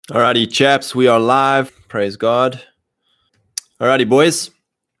Alrighty, chaps, we are live. Praise God. Alrighty, boys,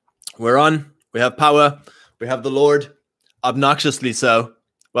 we're on. We have power. We have the Lord, obnoxiously so.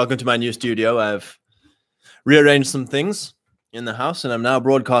 Welcome to my new studio. I've rearranged some things in the house, and I'm now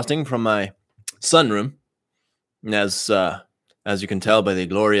broadcasting from my sunroom. And as you can tell by the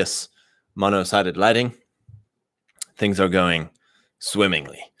glorious mono-sided lighting, things are going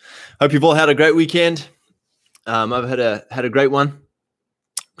swimmingly. Hope you've all had a great weekend. I've had a great one.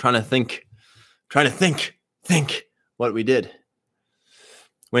 Trying to think what we did.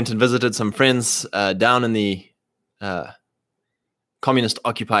 Went and visited some friends down in the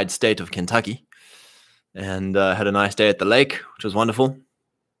communist-occupied state of Kentucky, and had a nice day at the lake, which was wonderful.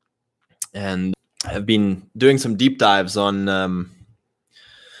 And I've been doing some deep dives on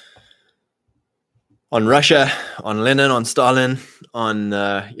Russia, on Lenin, on Stalin, on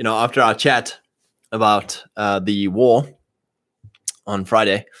after our chat about the war on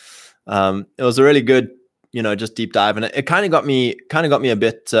Friday. It was a really good, just deep dive, and it kind of got me a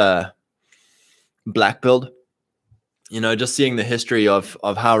bit black-pilled. Just seeing the history of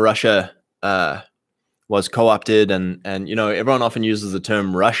how Russia was co-opted, and everyone often uses the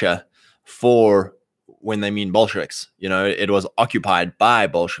term Russia for when they mean Bolsheviks. It was occupied by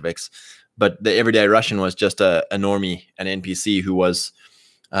Bolsheviks, but the everyday Russian was just a normie, an NPC who was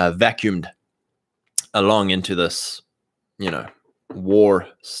vacuumed along into this, war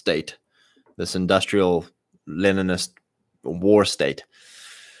state, this industrial Leninist war state.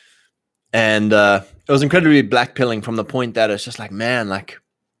 And it was incredibly blackpilling from the point that it's just like, man,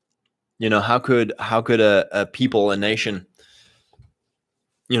 how could a people, a nation,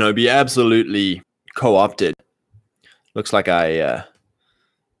 be absolutely co-opted? Looks like I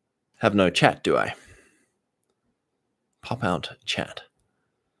have no chat, do I? Pop out chat.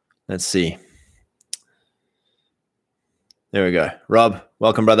 Let's see. There we go. Rob,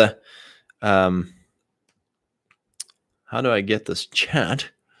 welcome, brother. How do I get this chat?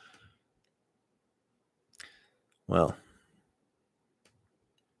 Well,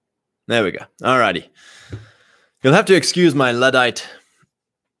 there we go. Alrighty. You'll have to excuse my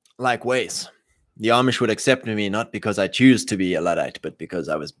Luddite-like ways. The Amish would accept me not because I choose to be a Luddite, but because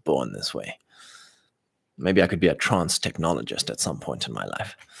I was born this way. Maybe I could be a trance technologist at some point in my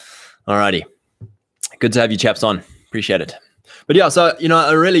life. Alrighty. Good to have you chaps on. Appreciate it. But yeah, so,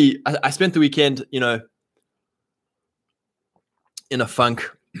 I spent the weekend, in a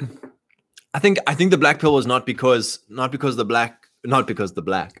funk. I think the black pill was not because the black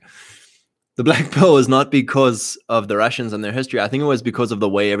pill was not because of the Russians and their history. I think it was because of the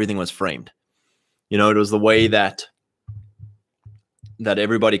way everything was framed. It was the way that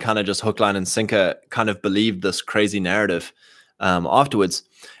everybody kind of just hook, line, and sinker kind of believed this crazy narrative afterwards.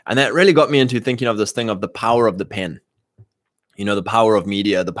 And that really got me into thinking of this thing of the power of the pen. The power of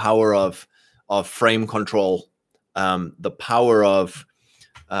media, the power of frame control, the power of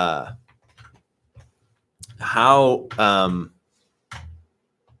how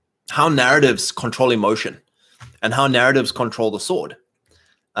narratives control emotion, and how narratives control the sword.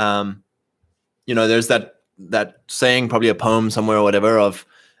 There's that saying, probably a poem somewhere or whatever, of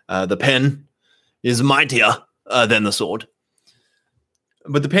the pen is mightier than the sword.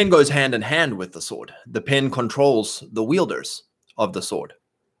 But the pen goes hand in hand with the sword. The pen controls the wielders of the sword.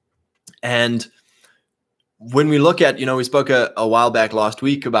 And when we look at, we spoke a while back last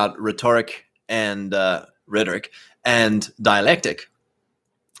week about rhetoric and rhetoric and dialectic.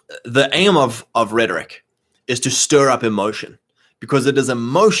 The aim of rhetoric is to stir up emotion, because it is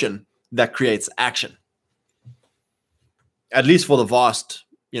emotion that creates action. At least for the vast,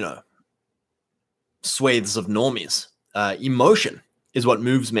 swathes of normies. Emotion is what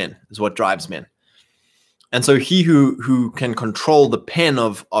moves men, is what drives men. And so he who can control the pen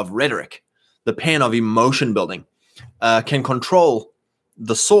of rhetoric, the pen of emotion building, can control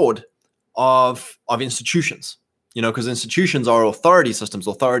the sword of institutions. Because institutions are authority systems.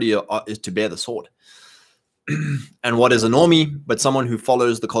 Authority is to bear the sword. And what is a normie but someone who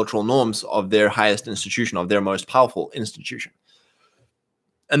follows the cultural norms of their highest institution, of their most powerful institution?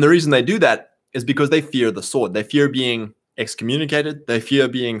 And the reason they do that is because they fear the sword. They fear being excommunicated. They fear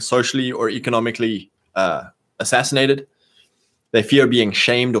being socially or economically assassinated. They fear being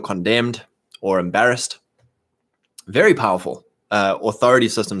shamed or condemned or embarrassed. Very powerful authority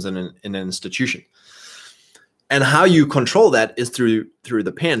systems in an institution. And how you control that is through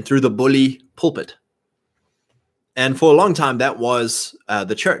the pen, through the bully pulpit. And for a long time, that was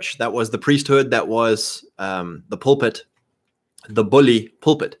the church. That was the priesthood. That was the pulpit, the bully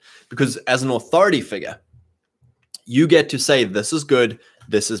pulpit. Because as an authority figure, you get to say, this is good,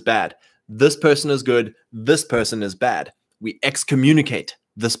 this is bad. This person is good, this person is bad. We excommunicate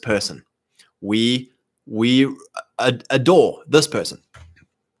this person. We adore this person.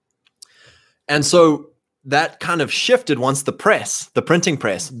 And so that kind of shifted once the printing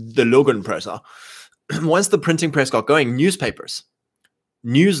press, the Logenpresser, once the printing press got going, newspapers,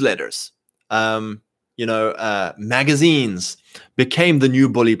 newsletters, magazines became the new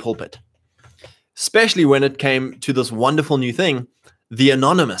bully pulpit, especially when it came to this wonderful new thing, the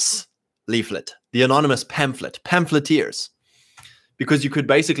anonymous leaflet, the anonymous pamphleteers, because you could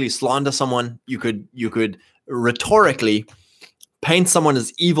basically slander someone. You could rhetorically paint someone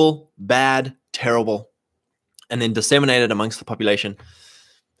as evil, bad, terrible, and then disseminate it amongst the population,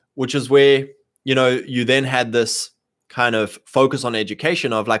 which is where, you then had this kind of focus on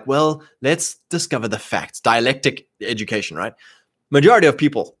education of like, well, let's discover the facts, dialectic education, right? Majority of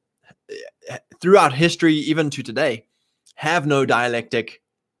people throughout history, even to today, have no dialectic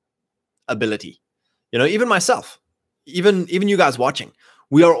ability. Even myself, even you guys watching,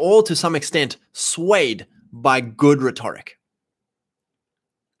 we are all to some extent swayed by good rhetoric.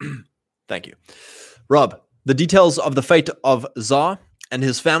 Thank you. Rob, the details of the fate of Tsar and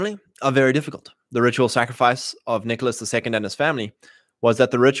his family are very difficult. The ritual sacrifice of Nicholas II and his family was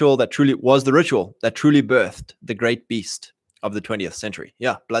the ritual that truly birthed the great beast of the 20th century.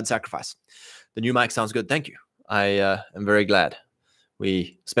 Yeah, blood sacrifice. The new mic sounds good. Thank you. I am very glad.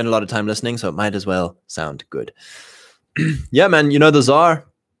 We spend a lot of time listening, so it might as well sound good. Yeah, man, the Tsar,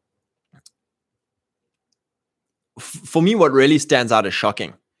 for me, what really stands out as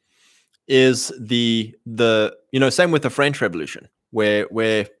shocking is the same with the French Revolution, where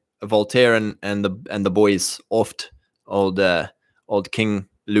Voltaire and the boys oft old King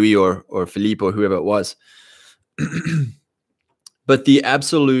Louis or Philippe or whoever it was. But the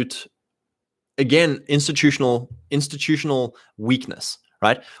absolute, again, institutional weakness,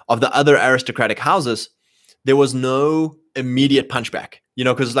 right, of the other aristocratic houses, there was no immediate punchback,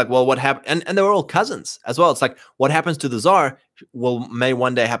 because it's like, well, what happened? And they were all cousins as well. It's like, what happens to the Tsar may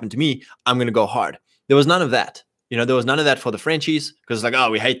one day happen to me. I'm going to go hard. There was none of that. There was none of that for the Frenchies, because it's like,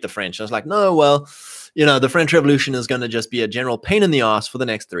 oh, we hate the French. I was like, no, well, the French Revolution is going to just be a general pain in the ass for the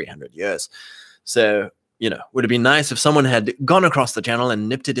next 300 years. So, would it be nice if someone had gone across the channel and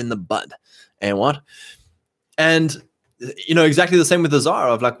nipped it in the bud? And what? And, exactly the same with the Tsar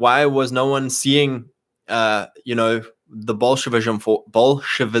of like, why was no one seeing, the Bolshevism for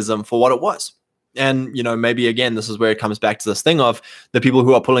what it was? And, maybe again, this is where it comes back to this thing of the people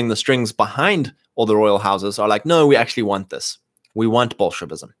who are pulling the strings behind all the royal houses are like, no, we actually want this. We want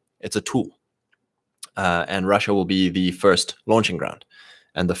Bolshevism. It's a tool. And Russia will be the first launching ground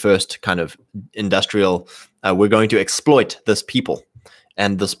and the first kind of industrial, we're going to exploit this people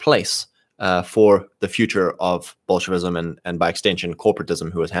and this place for the future of Bolshevism and by extension,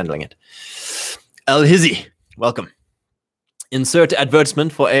 corporatism, who is handling it. El Hizzi, welcome. Insert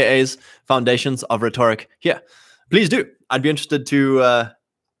advertisement for AA's Foundations of Rhetoric here. Please do. I'd be interested to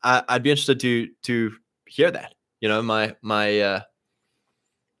hear that. My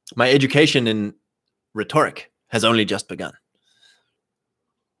education in rhetoric has only just begun.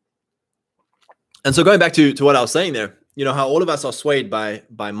 And so going back to what I was saying there, how all of us are swayed by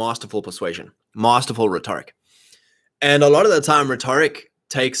masterful persuasion, masterful rhetoric. And a lot of the time rhetoric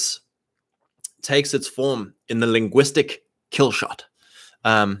takes its form in the linguistic kill shot.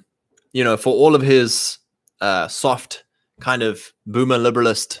 For all of his soft kind of boomer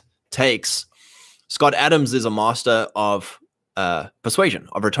liberalist takes, Scott Adams is a master of persuasion,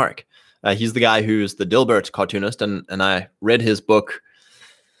 of rhetoric. He's the guy who's the Dilbert cartoonist, and I read his book.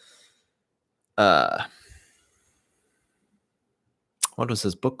 What was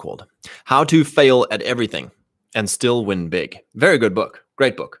his book called? How to Fail at Everything and Still Win Big. Very good book.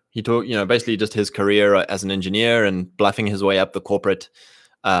 Great book. He taught, basically just his career as an engineer and bluffing his way up the corporate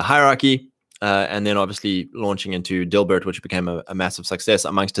hierarchy, and then obviously launching into Dilbert, which became a massive success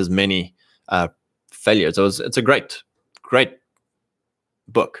amongst his many failures. It's a great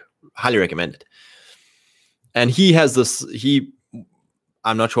book. Highly recommend it. And he has this.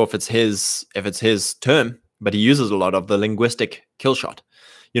 I'm not sure if it's his term, but he uses a lot of the linguistic kill shot.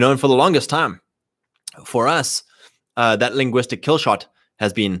 And for the longest time, for us, that linguistic kill shot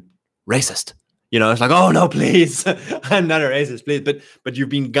has been racist. It's like, oh no, please, I'm not a racist, please. But you've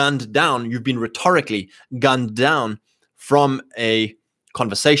been gunned down. You've been rhetorically gunned down from a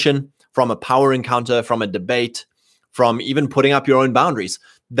conversation, from a power encounter, from a debate, from even putting up your own boundaries.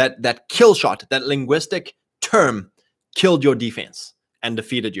 That kill shot, that linguistic term, killed your defense and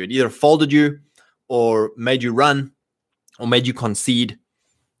defeated you. It either folded you, or made you run, or made you concede,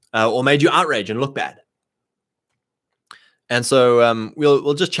 or made you outrage and look bad. And so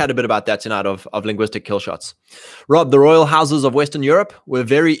we'll just chat a bit about that tonight of linguistic kill shots. Rob, the royal houses of Western Europe were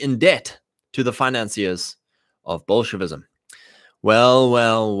very in debt to the financiers of Bolshevism.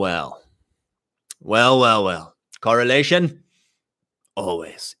 Well. Correlation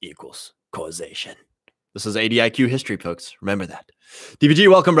always equals causation. This is ADIQ history, folks. Remember that. DVG,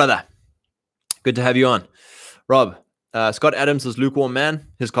 welcome, brother. Good to have you on. Rob, Scott Adams is lukewarm man.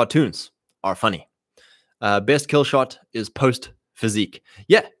 His cartoons are funny. Best kill shot is post physique.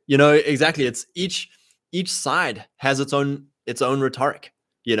 Yeah, exactly. It's each side has its own rhetoric.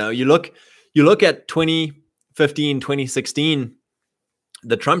 You look at 2015, 2016,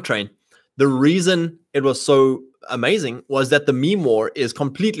 the Trump train. The reason it was so amazing was that the meme war is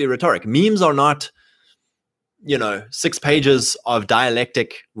completely rhetoric. Memes are not, 6 pages of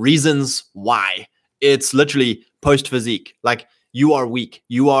dialectic reasons why. It's literally post physique. Like, you are weak.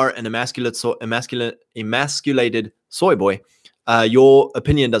 You are an emasculated soy boy. Your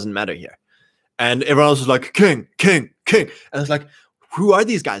opinion doesn't matter here. And everyone else is like, king. And it's like, who are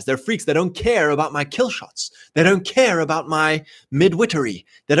these guys? They're freaks. They don't care about my kill shots. They don't care about my midwittery.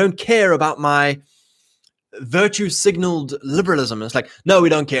 They don't care about my virtue signaled liberalism. And it's like, no, we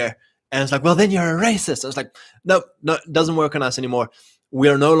don't care. And it's like, well, then you're a racist. And it's like, no, it doesn't work on us anymore. We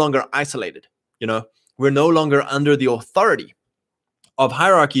are no longer isolated. We're no longer under the authority of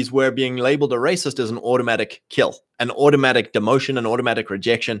hierarchies where being labeled a racist is an automatic kill, an automatic demotion, an automatic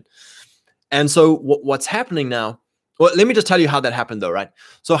rejection. And so what's happening now, well, let me just tell you how that happened though, right?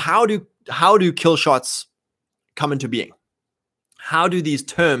 So how do kill shots come into being? How do these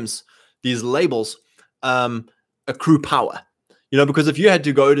terms, these labels, accrue power? Because if you had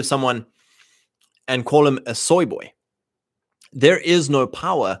to go to someone and call him a soy boy, there is no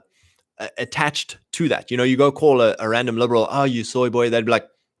power attached to that. You go call a random liberal, oh, you soy boy, they'd be like,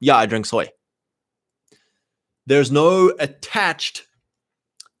 yeah, I drink soy. There's no attached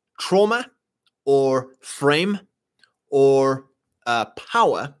trauma or frame or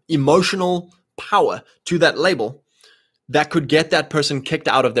power, emotional power to that label that could get that person kicked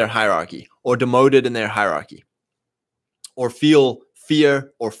out of their hierarchy or demoted in their hierarchy or feel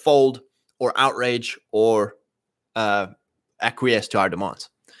fear or fold or outrage or acquiesce to our demands.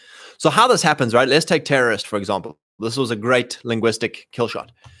 So how this happens, right? Let's take terrorist, for example. This was a great linguistic kill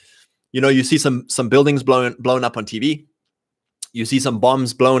shot. You see some buildings blown up on TV. You see some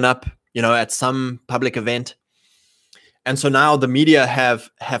bombs blown up, at some public event. And so now the media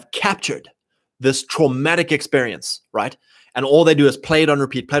have captured this traumatic experience, right? And all they do is play it on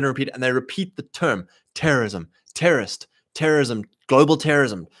repeat, and they repeat the term terrorism, terrorist, terrorism, global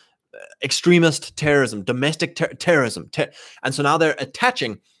terrorism, extremist terrorism, domestic terrorism. And so now they're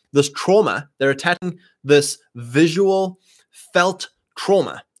attaching this trauma, they're attaching this visual felt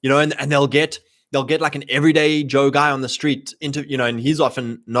trauma, and they'll get like an everyday Joe guy on the street into, and he's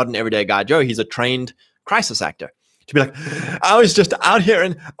often not an everyday guy Joe, he's a trained crisis actor, to be like, I was just out here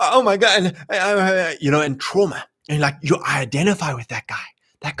and oh my God, and trauma. And I identify with that guy.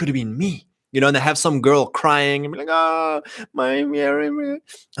 That could have been me. And they have some girl crying and be like, oh,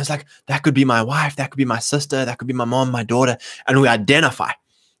 it's like, that could be my wife, that could be my sister, that could be my mom, my daughter. And we identify,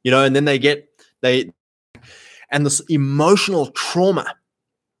 and then and this emotional trauma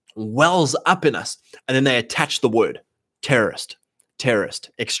wells up in us. And then they attach the word terrorist,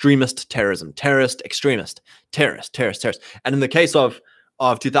 extremist terrorism, terrorist, extremist, terrorist. And in the case of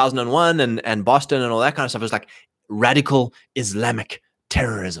 2001 and Boston and all that kind of stuff, it's like radical Islamic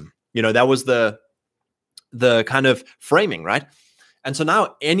terrorism. That was the kind of framing, right? And so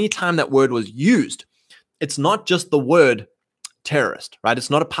now anytime that word was used, it's not just the word terrorist, right? It's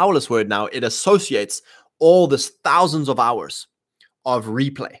not a powerless word now. It associates all this thousands of hours of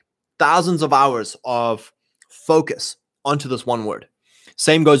replay, thousands of hours of focus onto this one word.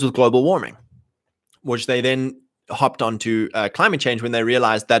 Same goes with global warming, which they then hopped onto climate change when they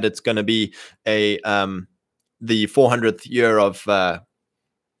realized that it's going to be the 400th year of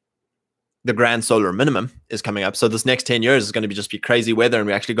the grand solar minimum is coming up. So this next 10 years is going to just be crazy weather, and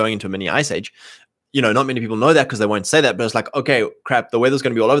we're actually going into a mini ice age. Not many people know that because they won't say that, but it's like, okay, crap, the weather's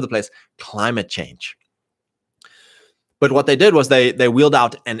going to be all over the place. Climate change. But what they did was they wheeled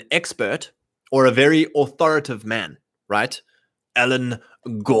out an expert or a very authoritative man, right? Alan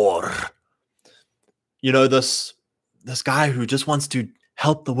Gore. This guy who just wants to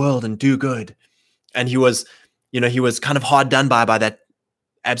help the world and do good. And he was kind of hard done by that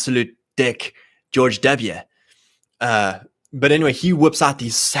absolute dick, George W. But anyway, he whips out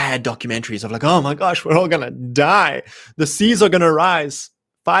these sad documentaries of like, oh my gosh, we're all going to die. The seas are going to rise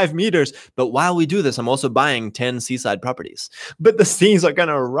 5 meters. But while we do this, I'm also buying 10 seaside properties. But the seas are going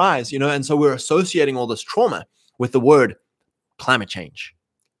to rise, And so we're associating all this trauma with the word climate change,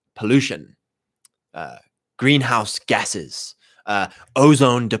 pollution, greenhouse gases,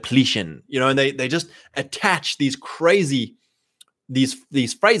 ozone depletion, and they just attach these crazy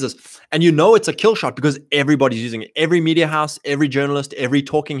these phrases, and it's a kill shot because everybody's using it. Every media house, every journalist, every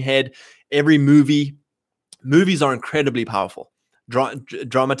talking head, every movies are incredibly powerful.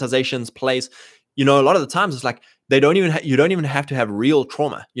 Dramatizations, plays, a lot of the times it's like you don't even have to have real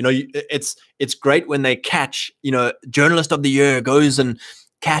trauma. It's great when they catch, journalist of the year goes and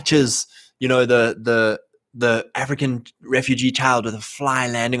catches, the African refugee child with a fly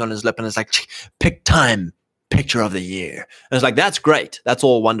landing on his lip, and it's like, pick time, picture of the year. And it's like, that's great. That's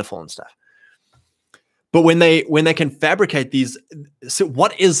all wonderful and stuff. But when they can fabricate these, so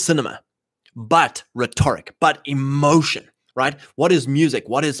what is cinema? But rhetoric, but emotion, right? What is music?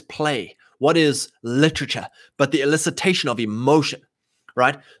 What is play? What is literature? But the elicitation of emotion,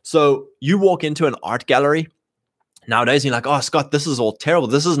 right? So you walk into an art gallery nowadays, and you're like, oh, Scott, this is all terrible.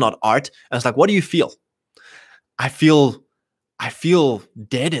 This is not art. And it's like, what do you feel? I feel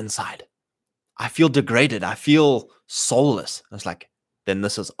dead inside. I feel degraded. I feel soulless. And it's like, then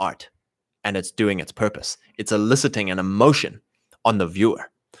this is art, and it's doing its purpose. It's eliciting an emotion on the viewer,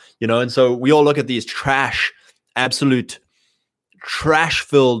 and so we all look at these absolute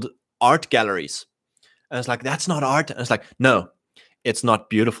trash-filled art galleries, and it's like, that's not art. And it's like, no, it's not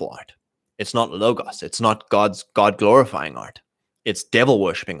beautiful art. It's not logos. It's not God-glorifying art. It's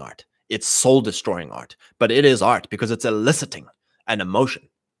devil-worshipping art. It's soul-destroying art. But it is art because it's eliciting an emotion.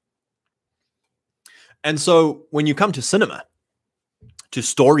 And so when you come to cinema, to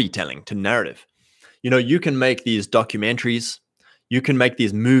storytelling, to narrative, you can make these documentaries, you can make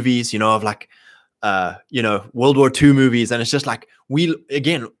these movies, of like, World War II movies. And it's just like,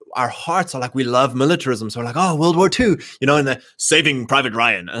 our hearts are like, we love militarism. So we're like, oh, World War II, and the Saving Private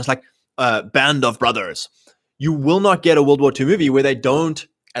Ryan. And it's like Band of Brothers. You will not get a World War II movie where they don't,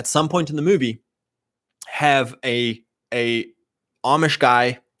 at some point in the movie, have a Amish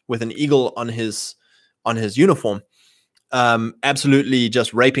guy with an eagle on his uniform, absolutely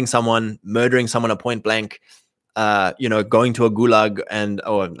just raping someone, murdering someone at point blank, going to a gulag and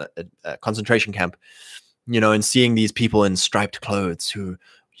a concentration camp, and seeing these people in striped clothes who,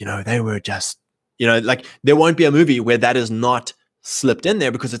 they were just, like, there won't be a movie where that is not slipped in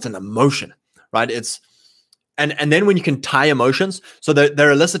there because it's an emotion, right? And then when you can tie emotions, so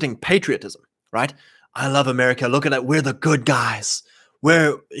they're eliciting patriotism, right? I love America. Look at it. We're the good guys.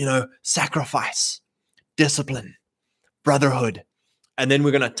 We're, sacrifice, discipline, brotherhood. And then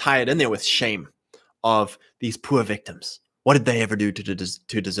we're going to tie it in there with shame of these poor victims. What did they ever do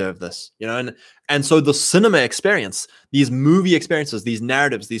to deserve this? And so the cinema experience, these movie experiences, these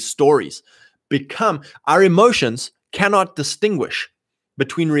narratives, these stories become, our emotions cannot distinguish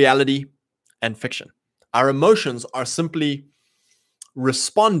between reality and fiction. Our emotions are simply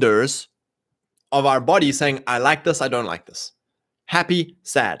responders of our body saying, I like this, I don't like this. Happy,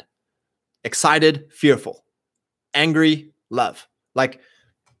 sad. Excited, fearful. Angry, love. Like,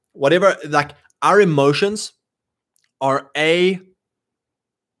 whatever, like, our emotions are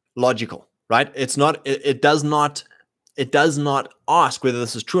logical, right? It does not ask whether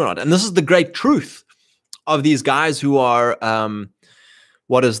this is true or not. And this is the great truth of these guys who are,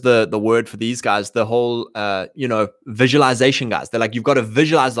 what is the word for these guys? The whole, visualization guys. They're like, you've got to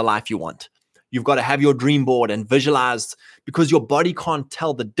visualize the life you want. You've got to have your dream board and visualize, because your body can't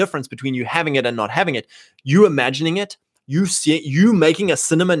tell the difference between you having it and not having it. You imagining it, you see it, you making a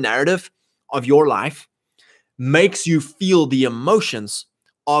cinema narrative of your life makes you feel the emotions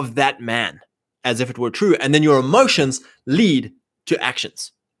of that man as if it were true. And then your emotions lead to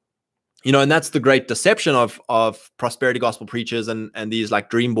actions. And that's the great deception of prosperity gospel preachers and these like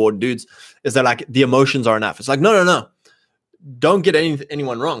dream board dudes, is that like the emotions are enough. It's like, no. Don't get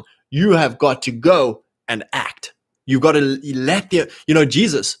anyone wrong. You have got to go and act. You've got to let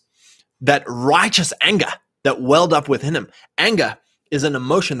Jesus, that righteous anger that welled up within him. Anger is an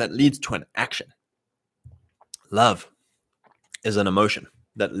emotion that leads to an action. Love is an emotion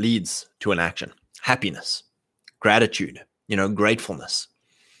that leads to an action. Happiness, gratitude, gratefulness.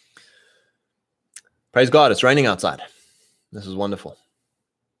 Praise God, it's raining outside. This is wonderful.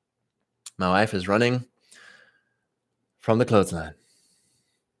 My wife is running from the clothesline.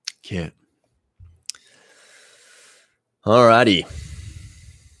 Cute. Alrighty.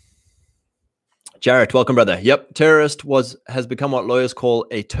 Jarrett, welcome, brother. Yep, terrorist has become what lawyers call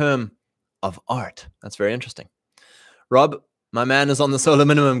a term of art. That's very interesting. Rob, my man is on the solar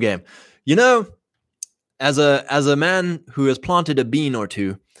minimum game. As a man who has planted a bean or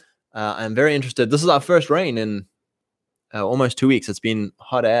two, I'm very interested. This is our first rain in almost 2 weeks. It's been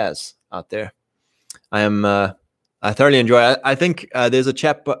hot as out there. I am I thoroughly enjoy it. I think there's a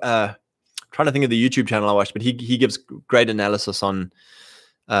chap, trying to think of the YouTube channel I watched, but he gives great analysis on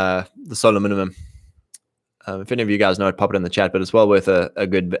the solar minimum. If any of you guys know it, pop it in the chat, but it's well worth a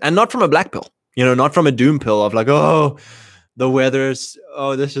good, and not from a black pill, not from a doom pill of like, oh, the weather's,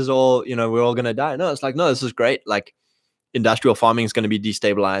 oh, this is all, we're all going to die. No, it's like, no, this is great. Like industrial farming is going to be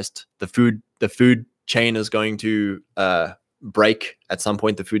destabilized. The food chain is going to break at some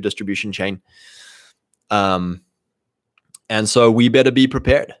point, the food distribution chain. And so we better be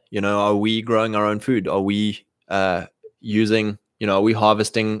prepared. Are we growing our own food? Are we using, are we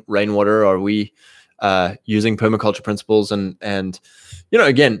harvesting rainwater? Are we using permaculture principles? And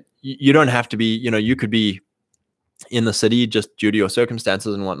again, you don't have to be, you could be in the city just due to your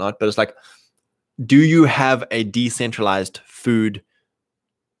circumstances and whatnot. But it's like, do you have a decentralized food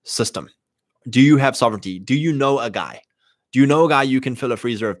system? Do you have sovereignty? Do you know a guy? Do you know a guy you can fill a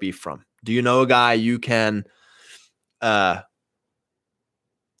freezer of beef from? Do you know a guy you can get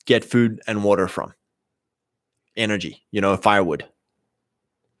food and water from? Energy, firewood.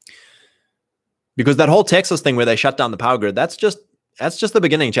 Because that whole Texas thing where they shut down the power grid, that's just the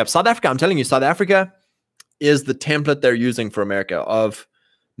beginning, chaps. South Africa, I'm telling you, South Africa is the template they're using for America of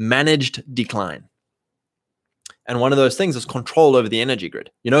managed decline. And one of those things is control over the energy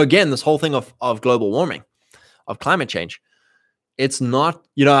grid. Again, this whole thing of global warming, of climate change. It's not,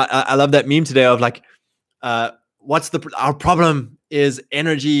 I love that meme today of like, our problem is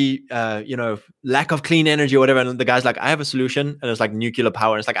energy, lack of clean energy or whatever. And the guy's like, I have a solution. And it's like nuclear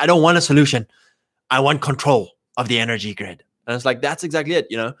power. And it's like, I don't want a solution. I want control of the energy grid. And it's like, that's exactly it.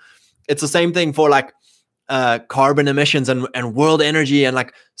 It's the same thing for like carbon emissions and world energy and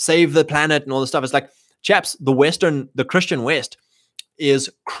like save the planet and all this stuff. It's like, chaps, the Christian West is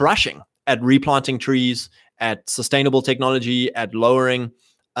crushing at replanting trees, at sustainable technology, at lowering,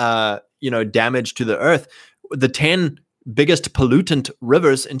 damage to the earth. The 10 biggest pollutant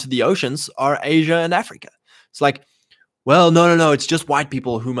rivers into the oceans are Asia and Africa. It's like, well, no, it's just white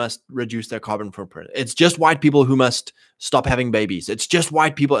people who must reduce their carbon footprint. It's just white people who must stop having babies. It's just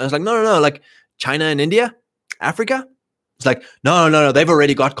white people. And it's like, no, like China and India, Africa. It's like, no, they've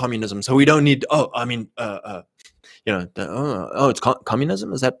already got communism. So we don't need, it's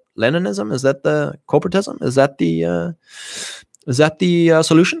communism. Is that Leninism? Is that the corporatism? Is that the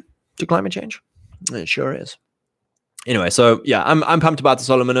solution to climate change? It sure is. Anyway, so yeah, I'm pumped about the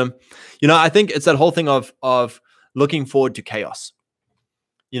solar minimum. I think it's that whole thing of looking forward to chaos.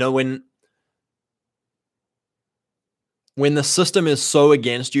 When the system is so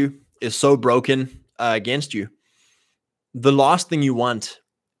against you, is so broken against you, the last thing you want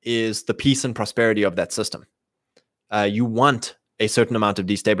is the peace and prosperity of that system. You want a certain amount of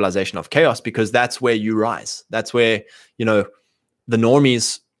destabilization of chaos because that's where you rise. That's where, the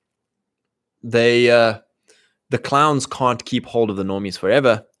normies, the clowns can't keep hold of the normies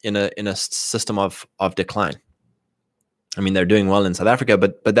forever in a system of decline. I mean, they're doing well in South Africa,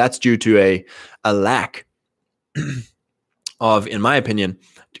 but that's due to a lack of, in my opinion,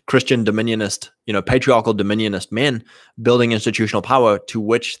 Christian dominionist, patriarchal dominionist men building institutional power to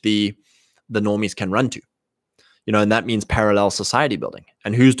which the normies can run to. And that means parallel society building.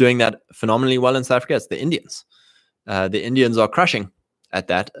 And who's doing that phenomenally well in South Africa? It's the Indians. The Indians are crushing at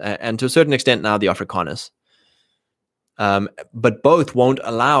that, and to a certain extent now the Afrikaners. But both won't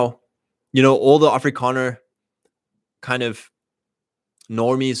allow, all the Afrikaner kind of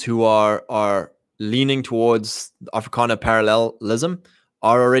normies who are leaning towards Afrikaner parallelism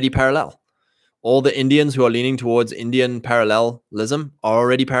are already parallel. All the Indians who are leaning towards Indian parallelism are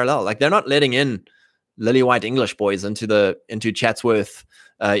already parallel. Like they're not letting in lily white English boys into Chatsworth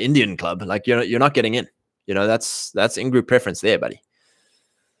Indian club. Like you're not getting in. That's in-group preference there, buddy.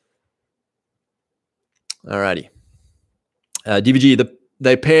 Alrighty. DVG,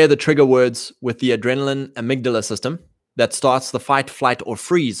 they pair the trigger words with the adrenaline amygdala system that starts the fight, flight, or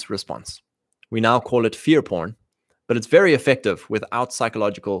freeze response. We now call it fear porn, but it's very effective without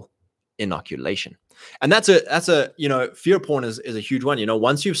psychological inoculation. And that's a fear porn is a huge one.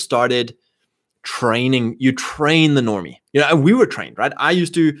 Once you've started training, you train the normie. And we were trained, right? I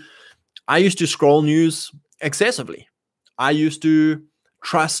used to scroll news excessively. I used to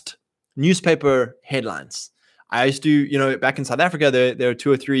trust newspaper headlines. I used to, back in South Africa, there are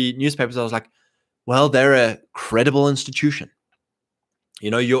 2 or 3 newspapers. I was like, well, they're a credible institution.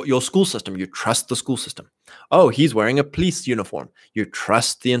 Your school system, you trust the school system. Oh, he's wearing a police uniform. You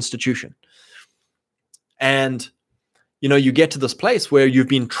trust the institution. And, you get to this place where you've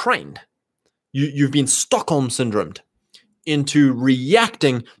been trained. You've been Stockholm syndromed into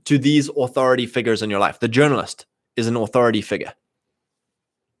reacting to these authority figures in your life. The journalist is an authority figure.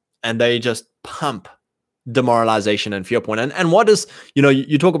 And they just pump demoralization and fear porn. And what is,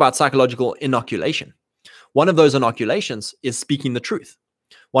 you talk about psychological inoculation. One of those inoculations is speaking the truth.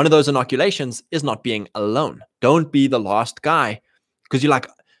 One of those inoculations is not being alone. Don't be the lost guy, because you're like,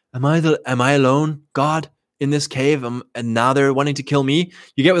 am I alone, God, in this cave? And now they're wanting to kill me.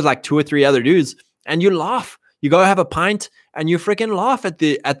 You get with like 2 or 3 other dudes and you laugh. You go have a pint and you freaking laugh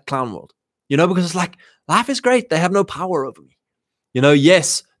at Clown World, because it's like, life is great. They have no power over me.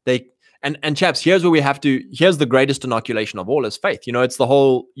 Yes, they, and chaps, here's the greatest inoculation of all is faith. It's the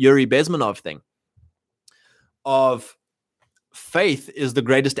whole Yuri Bezmenov thing of faith is the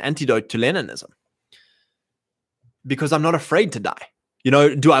greatest antidote to Leninism, because I'm not afraid to die.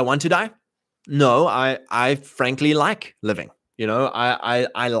 Do I want to die? No, I frankly like living.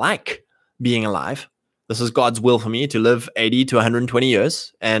 I like being alive. This is God's will for me to live 80 to 120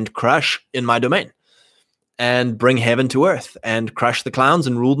 years and crush in my domain and bring heaven to earth and crush the clowns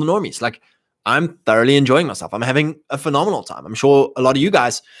and rule the normies. Like, I'm thoroughly enjoying myself. I'm having a phenomenal time. I'm sure a lot of you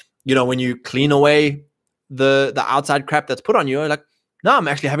guys, when you clean away the outside crap that's put on you, are like, no, I'm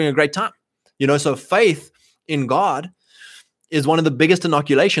actually having a great time. So faith in God is one of the biggest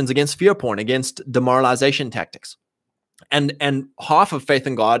inoculations against fear porn, against demoralization tactics. And half of faith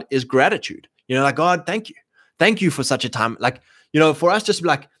in God is gratitude. Like, God, thank you. Thank you for such a time. Like, for us just to be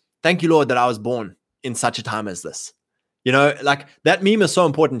like, thank you, Lord, that I was born in such a time as this. Like that meme is so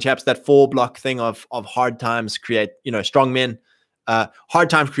important, chaps, that 4-block thing of hard times create, strong men. Hard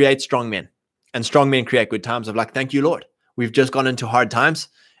times create strong men, and strong men create good times. Of like, thank you, Lord. We've just gone into hard times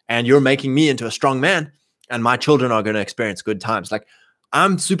and you're making me into a strong man, and my children are going to experience good times. Like,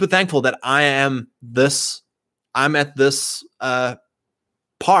 I'm super thankful that I'm at this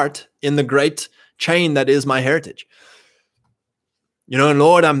part in the great chain that is my heritage. And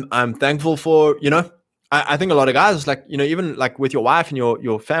Lord, I'm thankful for, I think a lot of guys, like, even like with your wife and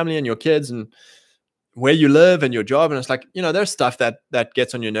your family and your kids and where you live and your job. And it's like, there's stuff that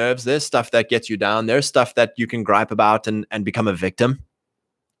gets on your nerves. There's stuff that gets you down. There's stuff that you can gripe about and become a victim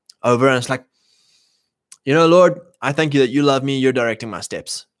over. And it's like, Lord, I thank you that you love me. You're directing my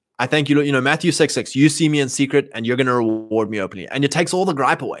steps. I thank you, Matthew 6:6, you see me in secret and you're going to reward me openly. And it takes all the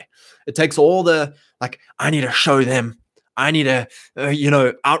gripe away. It takes all the, like, I need to show them. I need to,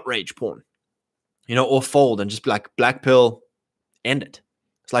 outrage porn, or fold and just be like, black pill, end it.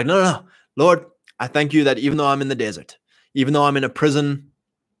 It's like, no, Lord, I thank you that even though I'm in the desert, even though I'm in a prison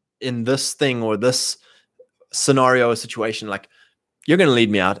in this thing or this scenario or situation, like, you're going to lead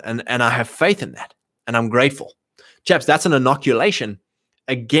me out. And I have faith in that. And I'm grateful. Chaps, that's an inoculation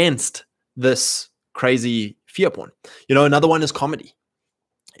against this crazy fear porn. Another one is comedy.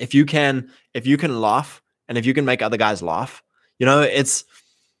 If you can laugh and if you can make other guys laugh, it's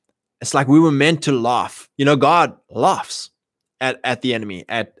like we were meant to laugh. God laughs at the enemy,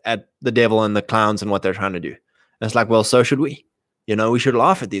 at the devil and the clowns and what they're trying to do. And it's like, well, so should we. We should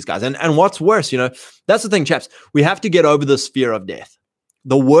laugh at these guys. And what's worse, that's the thing, chaps. We have to get over this fear of death.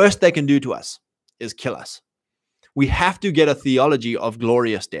 The worst they can do to us is kill us. We have to get a theology of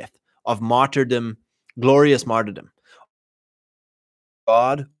glorious death, of martyrdom, glorious martyrdom.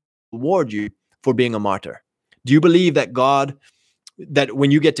 God reward you for being a martyr. Do you believe that that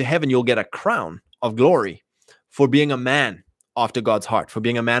when you get to heaven, you'll get a crown of glory for being a man after God's heart, for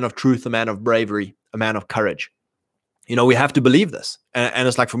being a man of truth, a man of bravery, a man of courage? We have to believe this. And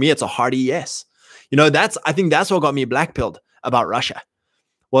it's like, for me, it's a hearty yes. I think that's what got me blackpilled about Russia.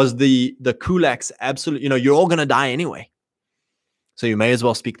 Was the kulaks absolute, you're all going to die anyway. So you may as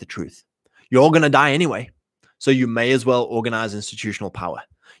well speak the truth. You're all going to die anyway. So you may as well organize institutional power.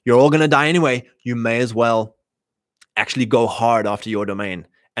 You're all going to die anyway. You may as well actually go hard after your domain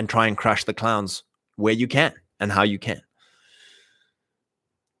and try and crush the clowns where you can and how you can.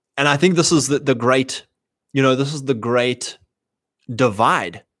 And I think this is the great, this is the great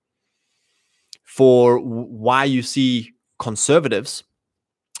divide for why you see conservatives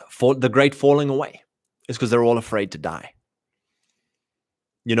for the great falling away, is because they're all afraid to die.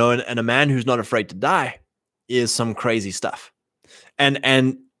 And a man who's not afraid to die is some crazy stuff.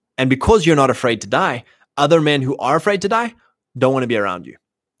 And because you're not afraid to die, other men who are afraid to die don't want to be around you.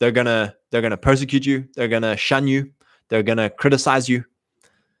 They're gonna persecute you. They're gonna shun you. They're gonna criticize you.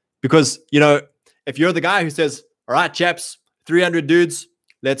 Because, if you're the guy who says, all right, chaps, 300 dudes,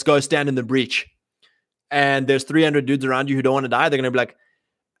 let's go stand in the breach. And there's 300 dudes around you who don't want to die. They're going to be like,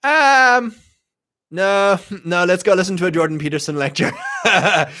 no, let's go listen to a Jordan Peterson lecture.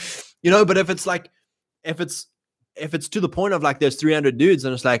 But if it's like, if it's to the point of like, there's 300 dudes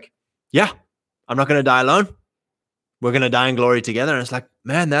and it's like, yeah, I'm not going to die alone. We're going to die in glory together. And it's like,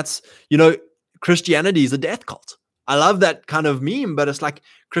 man, that's, Christianity is a death cult. I love that kind of meme, but it's like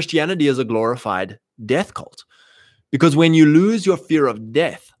Christianity is a glorified death cult. Because when you lose your fear of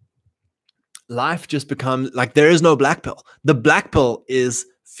death, life just becomes like there is no black pill. The black pill is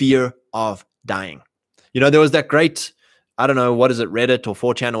fear of dying. There was that great, I don't know, what is it, Reddit or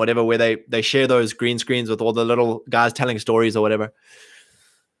 4chan or whatever, where they share those green screens with all the little guys telling stories or whatever.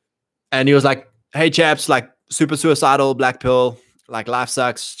 And he was like, hey chaps, like super suicidal, black pill, like life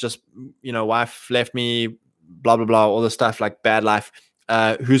sucks, just, wife left me, blah, blah, blah, all this stuff, like bad life.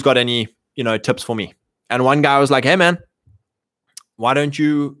 Who's got any, tips for me? And one guy was like, hey man, why don't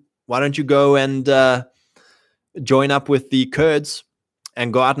you go and join up with the Kurds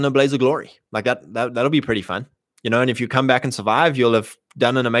and go out in a blaze of glory? Like that'll be pretty fun. And if you come back and survive, you'll have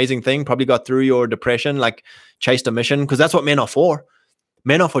done an amazing thing, probably got through your depression, like chased a mission, because that's what men are for.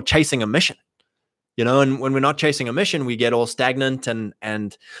 Men are for chasing a mission. And when we're not chasing a mission, we get all stagnant and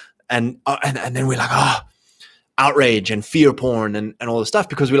then we're like, outrage and fear porn and all this stuff,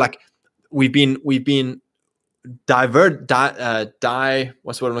 because we've been what's the word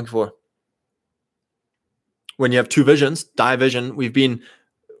I'm looking for? When you have two visions, division, we've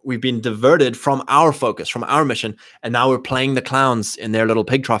been diverted from our focus, from our mission, and now we're playing the clowns in their little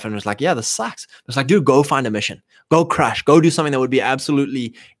pig trough, and it's like, yeah, this sucks. It's like, dude, go find a mission, go crush, go do something that would be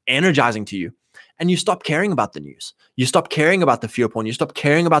absolutely energizing to you. And you stop caring about the news. You stop caring about the fear porn. You stop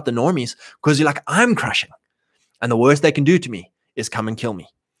caring about the normies, because you're like, I'm crushing. And the worst they can do to me is come and kill me.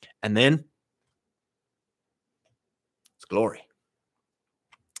 And then it's glory.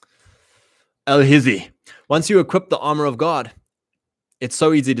 El-Hizi. Once you equip the armor of God, it's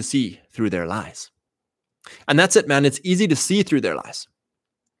so easy to see through their lies. And that's it, man. It's easy to see through their lies.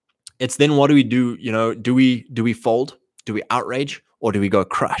 It's then what do we do? Do we fold? Do we outrage? Or do we go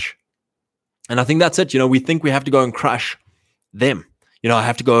crush? And I think that's it. We think we have to go and crush them. I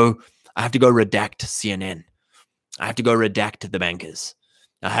have to go redact CNN. I have to go redact the bankers.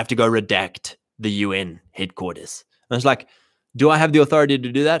 I have to go redact the UN headquarters. And it's like, do I have the authority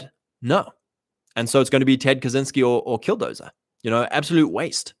to do that? No. And so it's going to be Ted Kaczynski or Killdozer. Absolute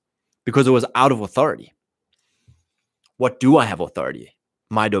waste, because it was out of authority. What do I have authority?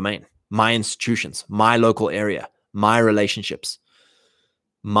 My domain, my institutions, my local area, my relationships,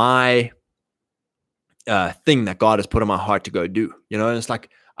 my thing that God has put in my heart to go do. And it's like,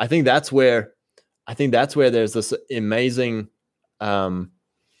 I think that's where there's this amazing,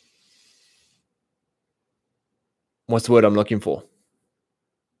 what's the word I'm looking for?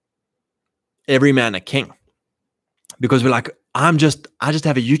 Every man a king. Because we're like, I just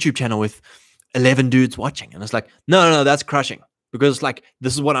have a YouTube channel with 11 dudes watching. And it's like, no, that's crushing. Because it's like,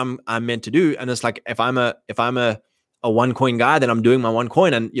 this is what I'm meant to do. And it's like, if I'm a one coin guy, then I'm doing my one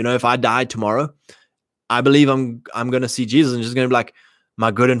coin. And if I die tomorrow, I believe I'm going to see Jesus and just going to be like,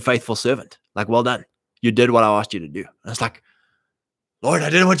 my good and faithful servant. Like, well done. You did what I asked you to do. And it's like, Lord, I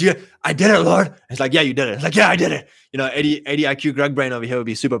did it, Lord. It's like, yeah, you did it. It's like, yeah, I did it. 80 IQ Greg brain over here would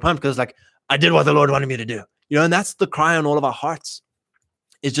be super pumped, because it's like, I did what the Lord wanted me to do. And that's the cry on all of our hearts,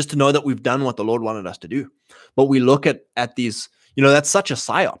 is just to know that we've done what the Lord wanted us to do. But we look at these, that's such a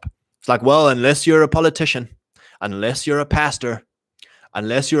psyop. It's like, well, unless you're a politician, unless you're a pastor,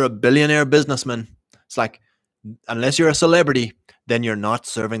 unless you're a billionaire businessman, it's like, unless you're a celebrity, then you're not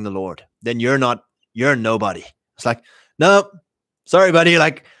serving the Lord. Then you're nobody. It's like, no, sorry, buddy.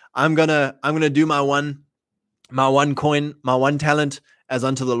 Like, I'm gonna do my one coin, my one talent as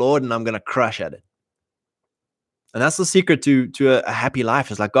unto the Lord, and I'm gonna crush at it. And that's the secret to a happy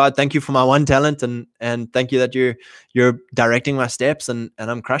life. It's like, God, thank you for my one talent, and thank you that you're directing my steps, and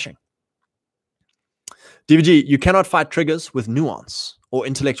I'm crushing. DVG, you cannot fight triggers with nuance or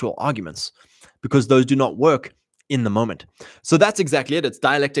intellectual arguments, because those do not work in the moment. So that's exactly it. It's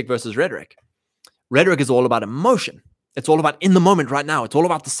dialectic versus rhetoric. Rhetoric is all about emotion. It's all about in the moment right now. It's all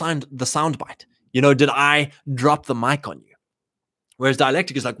about the sound bite. Did I drop the mic on you? Whereas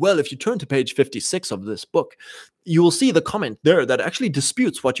dialectic is like, well, if you turn to page 56 of this book, you will see the comment there that actually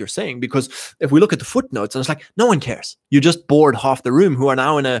disputes what you're saying. Because if we look at the footnotes, and it's like, no one cares. You just bored half the room, who are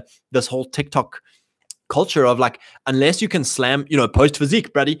now in this whole TikTok culture of like, unless you can slam, post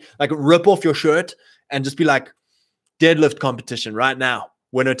physique, buddy, like rip off your shirt and just be like, deadlift competition right now,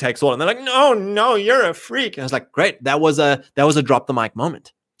 winner takes all. And they're like, no, you're a freak. And it's like, great. That was a drop the mic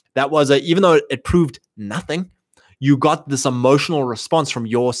moment. That was even though it proved nothing, you got this emotional response from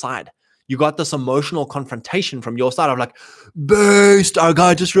your side. You got this emotional confrontation from your side of like, based, our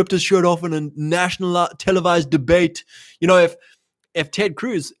guy just ripped his shirt off in a national televised debate. If Ted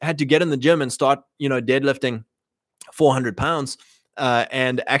Cruz had to get in the gym and start, deadlifting 400 pounds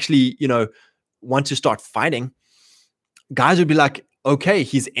and actually, want to start fighting, guys would be like, okay,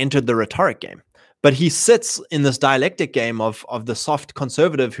 he's entered the rhetoric game. But he sits in this dialectic game of the soft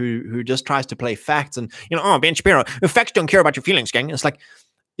conservative who just tries to play facts and, oh, Ben Shapiro, facts don't care about your feelings, gang. It's like,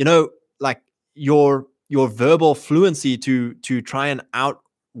 like your verbal fluency to try and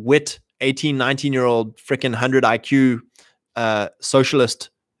outwit 18, 19-year-old freaking 100 IQ socialist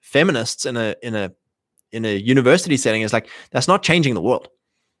feminists in a university setting is like, that's not changing the world.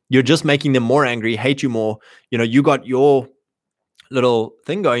 You're just making them more angry, hate you more. You got your little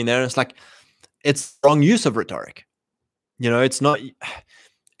thing going there. And it's like, it's the wrong use of rhetoric. It's not,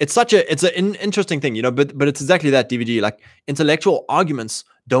 it's an interesting thing, but it's exactly that, DVD. Like, intellectual arguments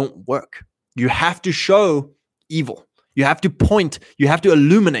don't work. You have to show evil. You have to point, you have to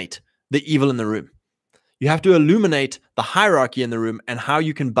illuminate the evil in the room. You have to illuminate the hierarchy in the room and how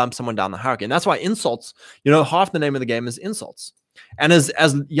you can bump someone down the hierarchy. And that's why insults, half the name of the game is insults. And as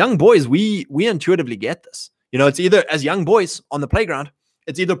young boys, we intuitively get this. It's either, as young boys on the playground,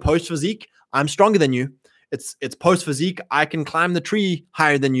 it's either post physique, I'm stronger than you. It's post physique, I can climb the tree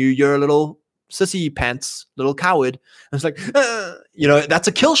higher than you. You're a little sissy pants, little coward. And it's like, that's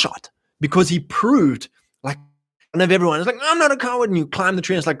a kill shot, because he proved, like, one of everyone is like, I'm not a coward. And you climb the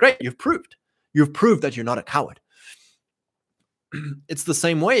tree. And it's like, great, you've proved that you're not a coward. It's the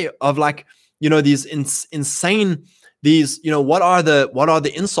same way of, like, these insane, what are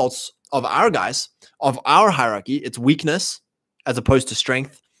the insults of our guys, of our hierarchy? It's weakness as opposed to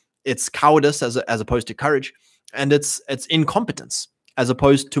strength. It's cowardice as opposed to courage, and it's incompetence as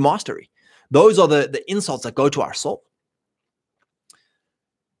opposed to mastery. Those are the insults that go to our soul.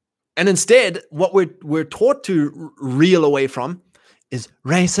 And instead, what we're taught to reel away from is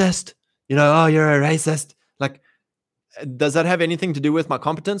racist. Oh, you're a racist. Like, does that have anything to do with my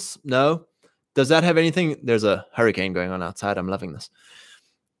competence? No. Does that have anything? There's a hurricane going on outside. I'm loving this.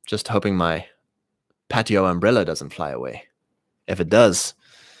 Just hoping my patio umbrella doesn't fly away. If it does,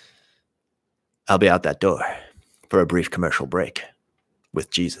 I'll be out that door for a brief commercial break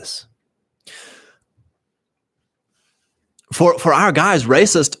with Jesus. For our guys,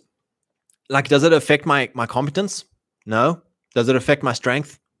 racist, like, does it affect my competence? No. Does it affect my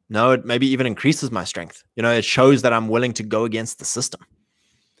strength? No. It maybe even increases my strength. It shows that I'm willing to go against the system.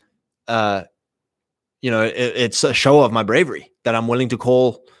 It's a show of my bravery that I'm willing to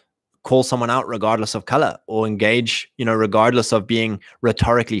call someone out regardless of color, or engage, regardless of being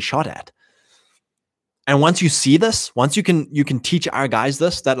rhetorically shot at. And once you see this, once you can teach our guys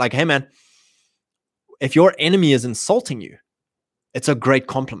this, that, like, hey man, if your enemy is insulting you, it's a great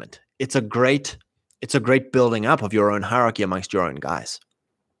compliment. It's a great building up of your own hierarchy amongst your own guys.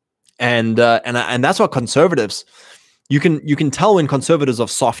 And that's what conservatives, you can tell when conservatives are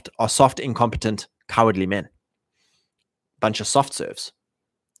soft, incompetent, cowardly men. Bunch of soft serves,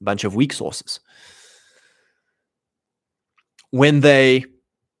 bunch of weak sources. When they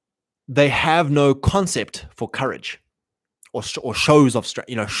have no concept for courage or shows of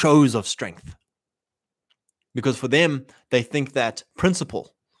strength, shows of strength. Because for them, they think that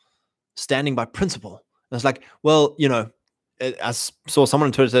principle, standing by principle. And it's like, well, I saw someone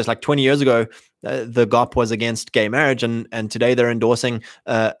on Twitter say, it's like 20 years ago, the GOP was against gay marriage, and today they're endorsing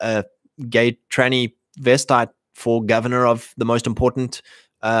a gay tranny vestite for governor of the most important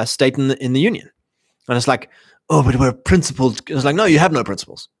state in the union. And it's like, oh, but we're principled. It's like, no, you have no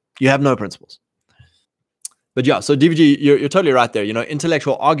principles. You have no principles. But yeah, so DVG, you're totally right there.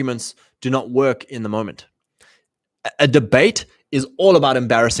 Intellectual arguments do not work in the moment. A debate is all about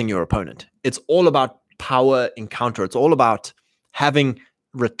embarrassing your opponent. It's all about power encounter. It's all about having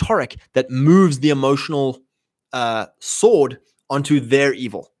rhetoric that moves the emotional sword onto their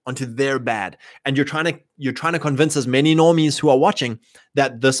evil, onto their bad. And you're trying to convince as many normies who are watching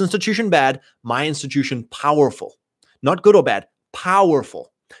that this institution bad, my institution powerful. Not good or bad,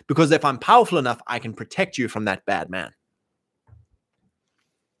 powerful. Because if I'm powerful enough, I can protect you from that bad man.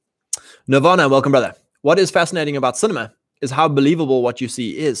 Nirvana, welcome, brother. What is fascinating about cinema is how believable what you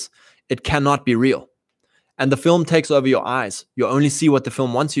see is. It cannot be real. And the film takes over your eyes. You only see what the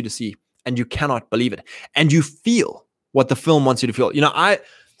film wants you to see, and you cannot believe it. And you feel what the film wants you to feel. I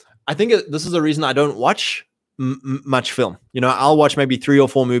think this is the reason I don't watch much film. I'll watch maybe 3 or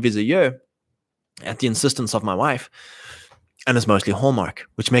 4 movies a year at the insistence of my wife. And it's mostly Hallmark,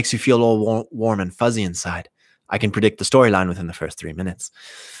 which makes you feel all warm and fuzzy inside. I can predict the storyline within the first 3 minutes.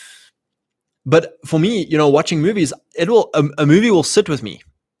 But for me, watching movies, a movie will sit with me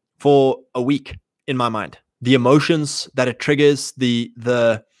for a week in my mind. The emotions that it triggers, the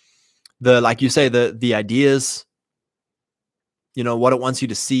like you say, the ideas, what it wants you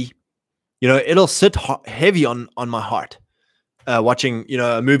to see. It'll sit heavy on my heart. Watching,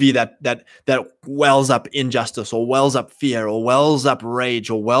 a movie that wells up injustice, or wells up fear, or wells up rage,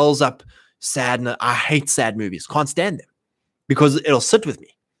 or wells up sad. I hate sad movies. Can't stand them because it'll sit with me.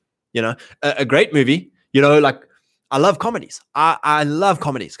 You know, a great movie, you know, like I love comedies. I love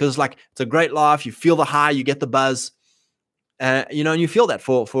comedies because it's a great laugh. You feel the high, you get the buzz, you know, and you feel that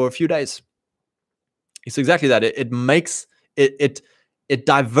for a few days. It's exactly that. It makes it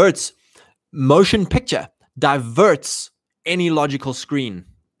diverts. Motion picture diverts any logical screen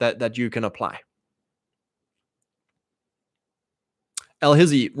that you can apply. El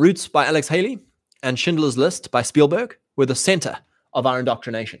Hizzy, Roots by Alex Haley and Schindler's List by Spielberg were the center of our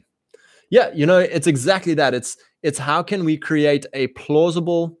indoctrination. Yeah, you know, it's exactly that. It's how can we create a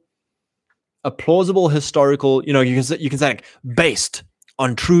plausible historical, you know, you can say like based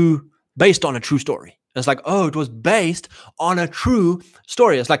on a true story. And it's like, oh, it was based on a true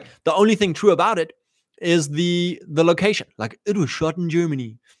story. It's like the only thing true about it is the location. Like it was shot in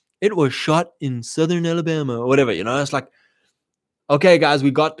Germany. It was shot in southern Alabama or whatever, you know. It's like, okay, guys,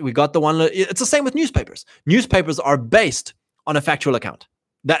 we got the one. It's the same with newspapers. Newspapers are based on a factual account.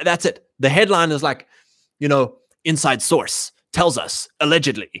 That's it. The headline is like, you know, inside source tells us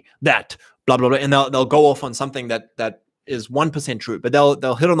allegedly that blah blah blah, and they'll go off on something that is 1% true, but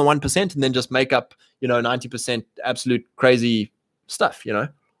they'll hit on the 1% and then just make up, you know, 90% absolute crazy stuff. You know,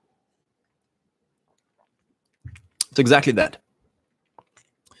 it's exactly that.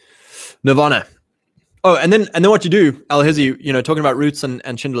 Nirvana. Oh, and then what you do, Al Hizzy, you know, talking about Roots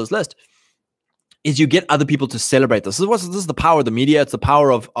and Schindler's List, is you get other people to celebrate this. This is the power of the media. It's the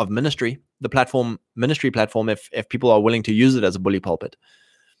power of ministry, the ministry platform, if people are willing to use it as a bully pulpit.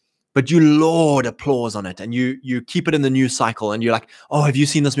 But you laud applause on it, and you keep it in the news cycle, and you're like, oh, have you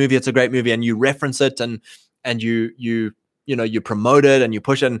seen this movie? It's a great movie, and you reference it, and you know, you promote it and you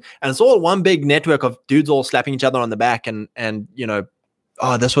push it, and it's all one big network of dudes all slapping each other on the back, and you know,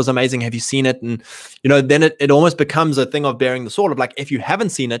 oh, this was amazing. Have you seen it? And you know, then it almost becomes a thing of bearing the sword of like, if you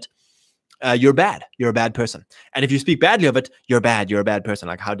haven't seen it, you're bad. You're a bad person. And if you speak badly of it, you're bad. You're a bad person.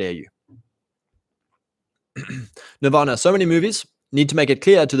 Like, how dare you? Nirvana. So many movies need to make it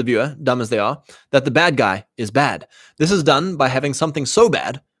clear to the viewer, dumb as they are, that the bad guy is bad. This is done by having something so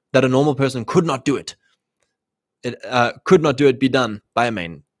bad that a normal person could not do it. It could not do it be done by a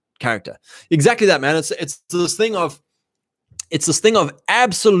main character. Exactly that, man. It's this thing of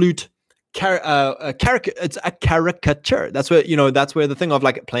absolute it's a caricature. That's where the thing of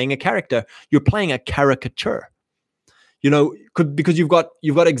like playing a character. You're playing a caricature. You know, because you've got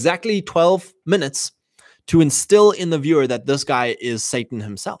exactly 12 minutes to instill in the viewer that this guy is Satan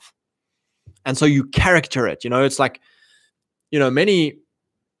himself. And so you character it. You know, it's like, you know, many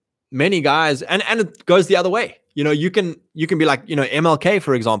guys, and it goes the other way. You know, you can be like, you know, MLK,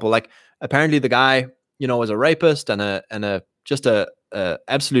 for example. Like, apparently the guy, you know, was a rapist and a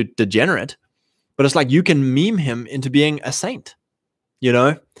absolute degenerate, but it's like you can meme him into being a saint, you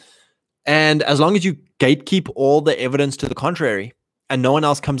know? And as long as you gatekeep all the evidence to the contrary and no one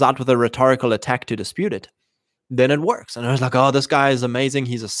else comes out with a rhetorical attack to dispute it, then it works. And I was like, oh, this guy is amazing.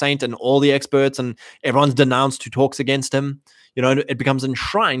 He's a saint, and all the experts and everyone's denounced who talks against him. You know, it becomes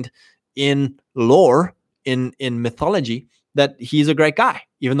enshrined in lore, in mythology, that he's a great guy,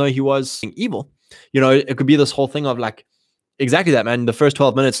 even though he was evil. You know, it could be this whole thing of like, exactly that, man. The first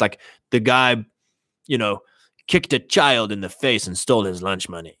 12 minutes, like the guy, you know, kicked a child in the face and stole his lunch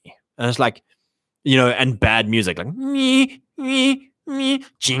money. And it's like, you know, and bad music, like me, ching,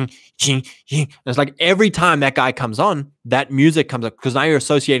 ching, ching. And it's like every time that guy comes on, that music comes up, because now you're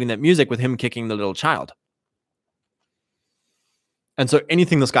associating that music with him kicking the little child. And so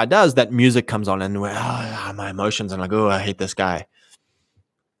anything this guy does, that music comes on, and my emotions, and like, oh, I hate this guy.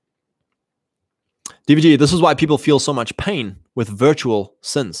 DVG, this is why people feel so much pain with virtual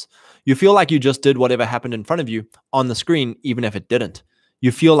sins. You feel like you just did whatever happened in front of you on the screen, even if it didn't.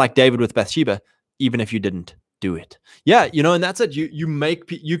 You feel like David with Bathsheba, even if you didn't do it. Yeah, you know, and that's it.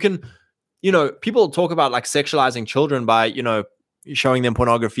 You can, you know, people talk about like sexualizing children by, you know, showing them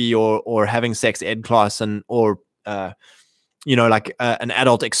pornography or having sex ed class, or you know, like an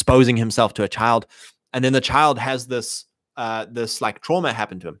adult exposing himself to a child, and then the child has this like trauma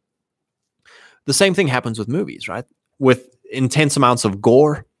happen to him. The same thing happens with movies, right? With intense amounts of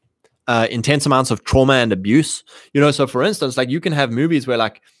gore, intense amounts of trauma and abuse. You know, so for instance, like you can have movies where,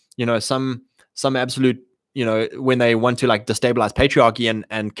 like, you know, some absolute, you know, when they want to like destabilize patriarchy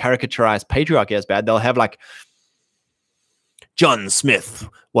and caricaturize patriarchy as bad, they'll have like, John Smith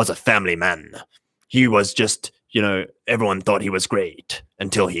was a family man. He was just, you know, everyone thought he was great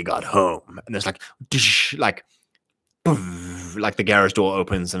until he got home. And there's like, like the garage door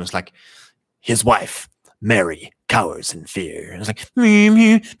opens, and it's like, his wife, Mary, cowers in fear. And it's like,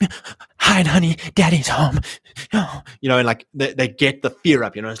 hide, honey, daddy's home. You know, and like they get the fear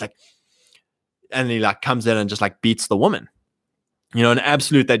up, you know, it's like, and he like comes in and just like beats the woman. You know, in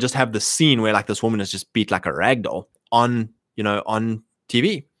Absolute, they just have the scene where like this woman is just beat like a rag doll on, you know, on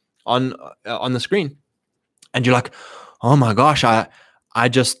TV, on the screen, and you're like, oh my gosh, I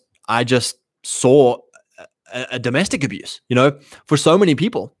just saw a domestic abuse. You know, for so many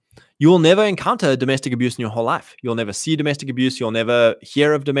people, you will never encounter domestic abuse in your whole life. You'll never see domestic abuse. You'll never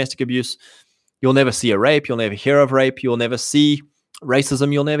hear of domestic abuse. You'll never see a rape. You'll never hear of rape. You'll never see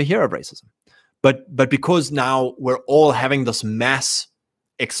racism. You'll never hear of racism. But because now we're all having this mass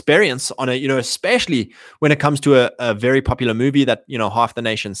experience on it, you know, especially when it comes to a very popular movie that, you know, half the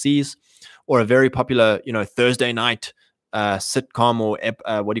nation sees, or a very popular, you know, Thursday night sitcom,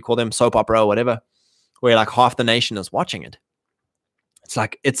 or what do you call them, soap opera or whatever, where like half the nation is watching it. It's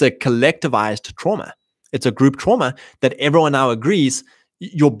like, it's a collectivized trauma. It's a group trauma that everyone now agrees,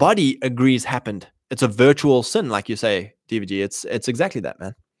 your body agrees happened. It's a virtual sin, like you say, DVG. It's exactly that,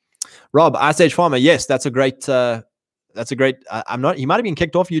 man. Rob, Ice Age Farmer, yes, that's a great. I'm not. He might have been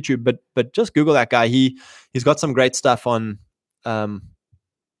kicked off YouTube, but just Google that guy. He's got some great stuff on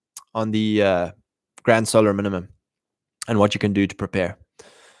the grand solar minimum and what you can do to prepare.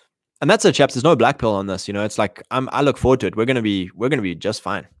 And that's it, chaps. There's no black pill on this. You know, it's like I look forward to it. We're gonna be just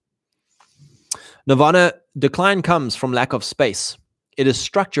fine. Nirvana, decline comes from lack of space. It is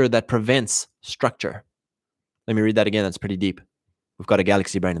structure that prevents structure. Let me read that again. That's pretty deep. We've got a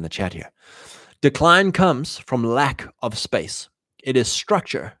galaxy brain in the chat here. Decline comes from lack of space. It is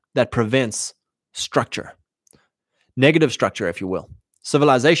structure that prevents structure. Negative structure, if you will.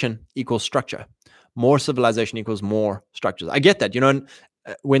 Civilization equals structure. More civilization equals more structures. I get that. You know,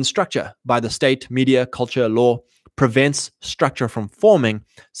 when structure by the state, media, culture, law prevents structure from forming,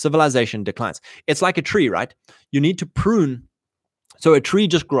 civilization declines. It's like a tree, right? You need to prune. So a tree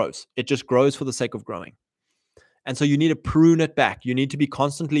just grows. It just grows for the sake of growing. And so you need to prune it back. You need to be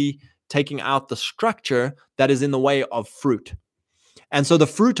constantly taking out the structure that is in the way of fruit. And so the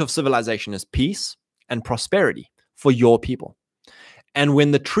fruit of civilization is peace and prosperity for your people. And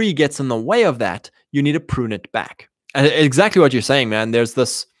when the tree gets in the way of that, you need to prune it back. And exactly what you're saying, man. There's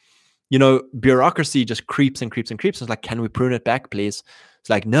this, you know, bureaucracy just creeps and creeps and creeps. It's like, can we prune it back, please? It's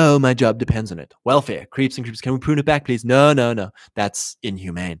like, no, my job depends on it. Welfare creeps and creeps. Can we prune it back, please? No. That's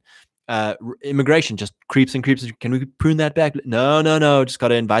inhumane. Immigration just creeps and creeps. Can we prune that back? No. Just got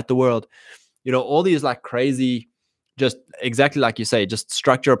to invite the world. You know, all these like crazy, just exactly like you say, just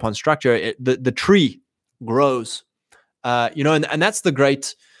structure upon structure. The tree grows. You know, and that's the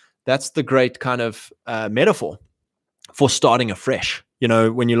great kind of metaphor for starting afresh. You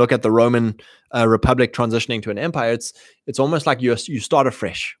know, when you look at the Roman Republic transitioning to an empire, it's almost like you start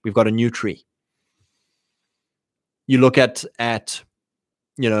afresh. We've got a new tree. You look at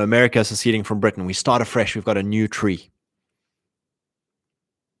you know, America seceding from Britain. We start afresh. We've got a new tree.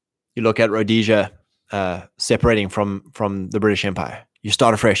 You look at Rhodesia separating from the British Empire. You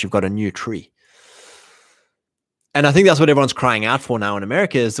start afresh. You've got a new tree. And I think that's what everyone's crying out for now in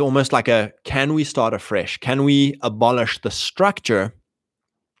America, is almost like can we start afresh? Can we abolish the structure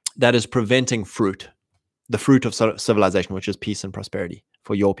that is preventing fruit, the fruit of civilization, which is peace and prosperity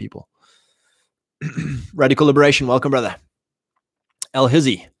for your people? Radical Liberation, welcome, brother. El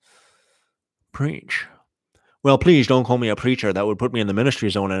Hizzy, preach. Well, please don't call me a preacher. That would put me in the ministry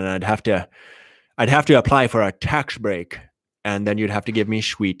zone, and I'd have to apply for a tax break, and then you'd have to give me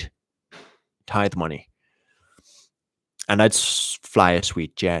sweet tithe money, and I'd fly a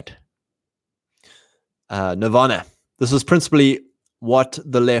sweet jet. Nirvana. This is principally what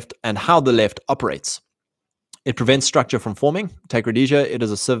the left and how the left operates. It prevents structure from forming. Take Rhodesia. It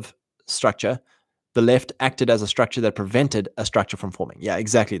is a civ structure. The left acted as a structure that prevented a structure from forming. Yeah,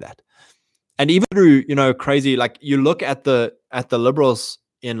 exactly that. And even through, you know, crazy, like you look at the liberals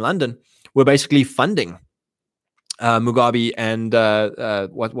in London, were basically funding Mugabe and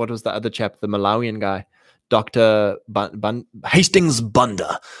what was the other chap, the Malawian guy, Dr. Hastings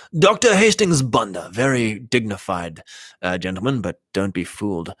Bunda. Dr. Hastings Bunda, very dignified gentleman, but don't be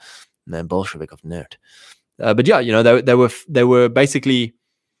fooled. They're Bolshevik of note. But yeah, you know, they were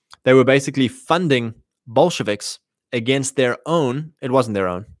basically funding Bolsheviks against their own. It wasn't their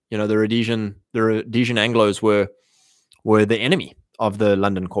own. You know, the Rhodesian Anglos were the enemy of the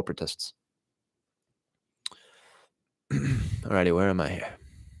London corporatists. Alrighty, where am I here?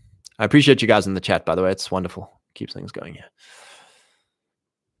 I appreciate you guys in the chat, by the way. It's wonderful. Keeps things going here.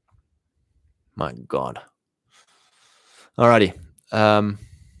 My God. Alrighty.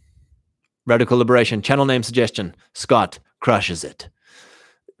 Radical Liberation. Channel name suggestion. Scott crushes it.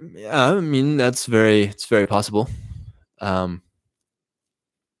 I mean, it's very possible.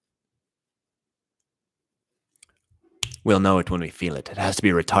 We'll know it when we feel it. It has to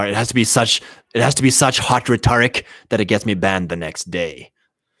be rhetoric. It has to be such hot rhetoric that it gets me banned the next day.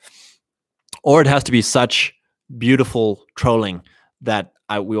 Or it has to be such beautiful trolling that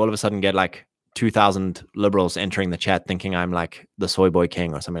we all of a sudden get like 2,000 liberals entering the chat thinking I'm like the soy boy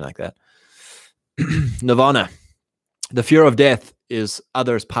king or something like that. Nirvana. The fear of death is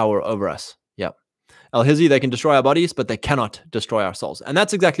others' power over us. Yeah. Al-Hizzi, they can destroy our bodies, but they cannot destroy our souls. And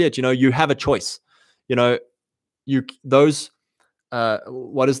that's exactly it. You have a choice. What is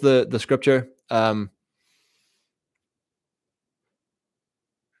the scripture?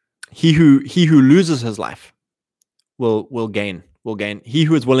 He who loses his life will gain. He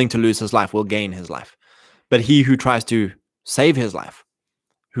who is willing to lose his life will gain his life. But he who tries to save his life,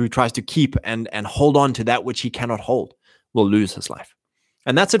 who tries to keep and hold on to that which he cannot hold, will lose his life.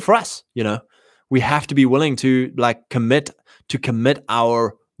 And that's it for us. We have to be willing to commit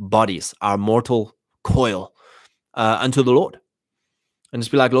our bodies, our mortal coil, unto the Lord, and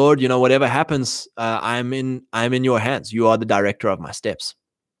just be like, Lord, whatever happens, I'm in your hands. You are the director of my steps,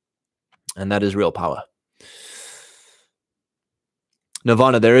 and that is real power.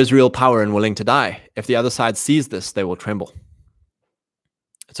 Nirvana, there is real power in willing to die. If the other side sees this, they will tremble.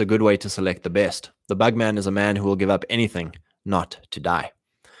 It's a good way to select the best. The bugman is a man who will give up anything not to die.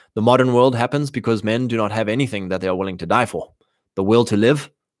 The modern world happens because men do not have anything that they are willing to die for. The will to live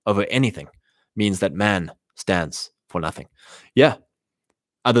over anything means that man stands for nothing. Yeah,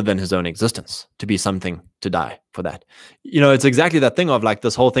 other than his own existence, to be something to die for that. It's exactly that thing of like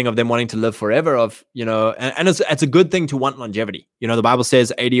this whole thing of them wanting to live forever and it's a good thing to want longevity. The Bible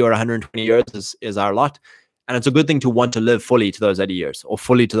says 80 or 120 years is our lot. And it's a good thing to want to live fully to those 80 years or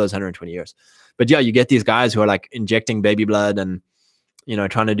fully to those 120 years. But yeah, you get these guys who are like injecting baby blood and,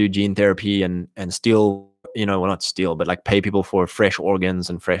 trying to do gene therapy and steal, well, not steal, but like pay people for fresh organs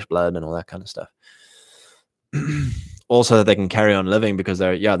and fresh blood and all that kind of stuff. Also that they can carry on living because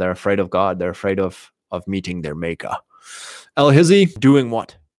they're afraid of God. They're afraid of meeting their maker. Al-Hizzi, doing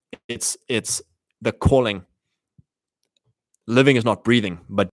what? It's the calling. Living is not breathing,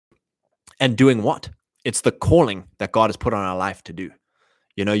 and doing what? It's the calling that God has put on our life to do.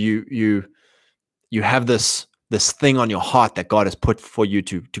 You have this thing on your heart that God has put for you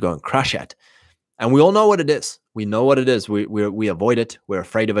to go and crush at. And we all know what it is. We know what it is. We avoid it. We're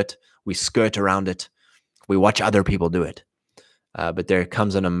afraid of it. We skirt around it. We watch other people do it. But there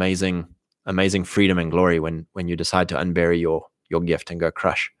comes an amazing freedom and glory when you decide to unbury your gift and go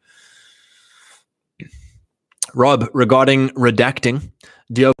crush. Rob, regarding redacting,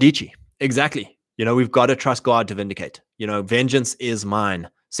 Dio Dici. Exactly. We've got to trust God to vindicate. Vengeance is mine,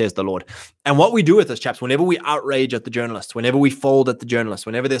 says the Lord. And what we do with this, chaps, whenever we outrage at the journalists, whenever we fold at the journalists,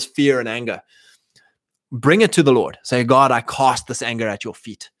 whenever there's fear and anger, bring it to the Lord. Say, God, I cast this anger at your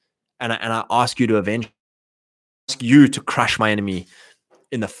feet. And I ask you to avenge. I ask you to crush my enemy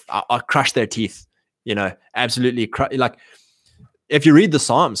I'll crush their teeth. Absolutely. Like, if you read the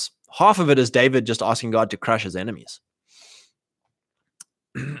Psalms, half of it is David just asking God to crush his enemies.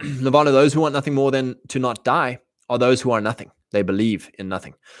 Nirvana, those who want nothing more than to not die are those who are nothing. They believe in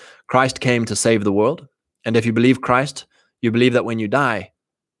nothing. Christ came to save the world. And if you believe Christ, you believe that when you die,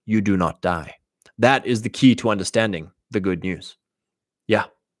 you do not die. That is the key to understanding the good news. Yeah.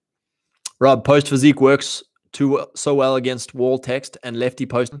 Rob, post physique works so well against wall text and lefty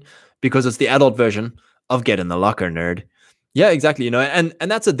posting because it's the adult version of get in the locker, nerd. Yeah, exactly. And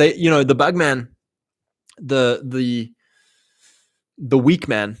that's it. The bug man, the weak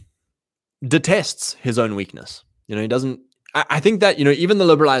man detests his own weakness. He doesn't. I think that even the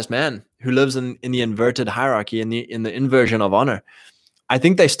liberalized man who lives in the inverted hierarchy, in the inversion of honor, I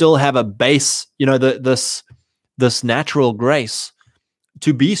think they still have a base. This natural grace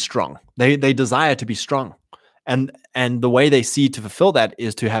to be strong. They desire to be strong, and the way they see to fulfill that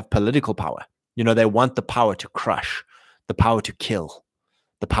is to have political power. They want the power to crush, the power to kill,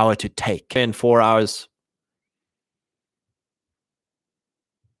 the power to take. In 4 hours.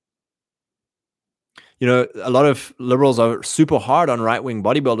 A lot of liberals are super hard on right-wing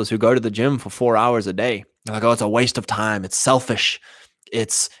bodybuilders who go to the gym for 4 hours a day. They're like, oh, it's a waste of time. It's selfish.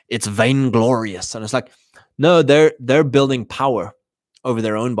 It's vainglorious. And it's like, no, they're building power over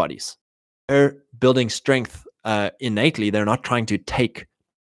their own bodies. They're building strength innately. They're not trying to take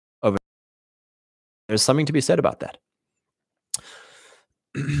over. There's something to be said about that.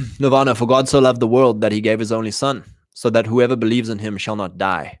 Nirvana, for God so loved the world that he gave his only son, so that whoever believes in him shall not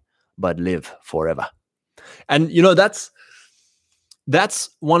die, but live forever. And that's that's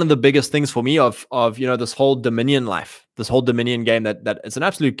one of the biggest things for me of this whole Dominion life, this whole Dominion game, that it's an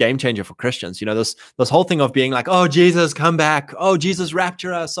absolute game changer for Christians. This whole thing of being like, oh, Jesus, come back. Oh, Jesus,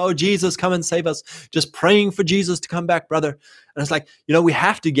 rapture us. Oh, Jesus, come and save us. Just praying for Jesus to come back, brother. And it's like, we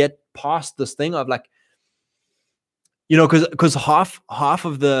have to get past this thing of like, because half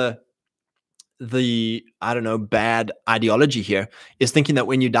of the I don't know, bad ideology here is thinking that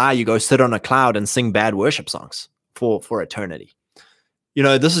when you die, you go sit on a cloud and sing bad worship songs for eternity.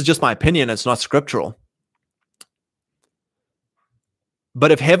 This is just my opinion. It's not scriptural.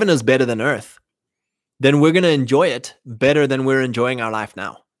 But if heaven is better than earth, then we're going to enjoy it better than we're enjoying our life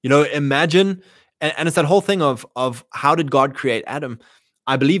now. Imagine, and it's that whole thing of how did God create Adam?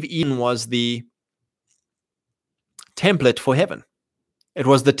 I believe Eden was the template for heaven. It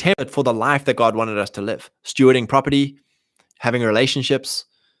was the template for the life that God wanted us to live. Stewarding property, having relationships,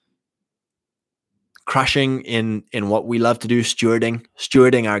 crushing in what we love to do,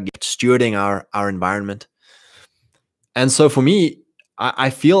 stewarding our gifts, stewarding our environment. And so for me, I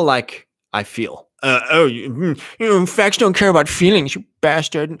feel like facts don't care about feelings, you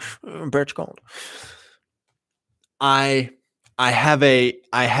bastard. Birch Gold. I have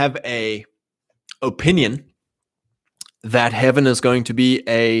a opinion that heaven is going to be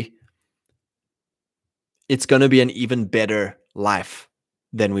it's going to be an even better life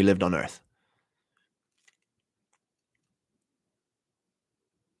than we lived on earth.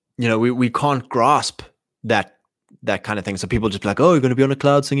 We can't grasp that kind of thing. So people just be like, oh, you're going to be on a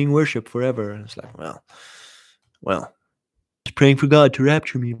cloud singing worship forever. And it's like, well, just praying for God to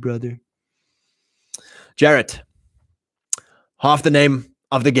rapture me, brother. Jarrett, half the name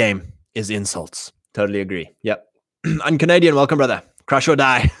of the game is insults. Totally agree. Yep. Uncanadian, welcome, brother. Crush or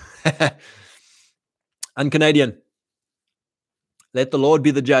die. Uncanadian, let the Lord be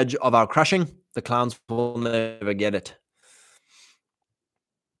the judge of our crushing. The clowns will never get it.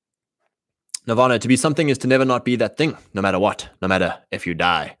 Nirvana, to be something is to never not be that thing, no matter what, no matter if you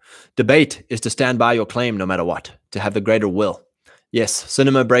die. Debate is to stand by your claim, no matter what, to have the greater will. Yes,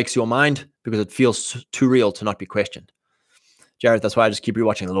 cinema breaks your mind because it feels too real to not be questioned. Jared, that's why I just keep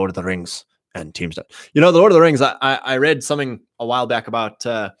rewatching The Lord of the Rings and Tombstone. The Lord of the Rings, I read something a while back about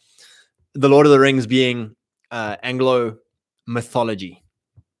The Lord of the Rings being Anglo mythology.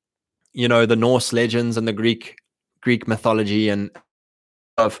 The Norse legends and the Greek mythology and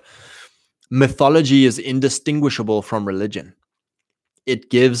of mythology is indistinguishable from religion. It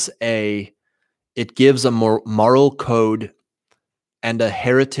gives a moral code and a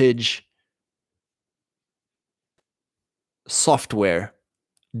heritage software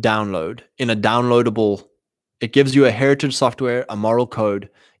download in a downloadable. It gives you a heritage software, a moral code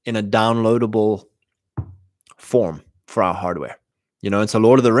in a downloadable form for our hardware. And so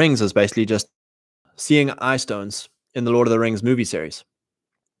Lord of the Rings is basically just seeing eye stones in the Lord of the Rings movie series.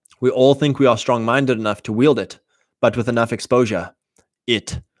 We all think we are strong-minded enough to wield it, but with enough exposure,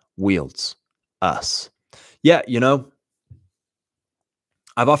 it wields us. Yeah,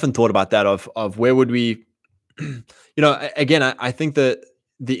 I've often thought about that of where would we, again, I think that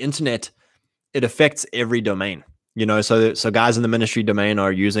the internet, it affects every domain. So guys in the ministry domain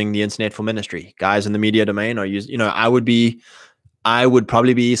are using the internet for ministry. Guys in the media domain are using, I would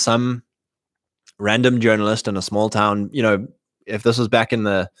probably be some random journalist in a small town, if this was back in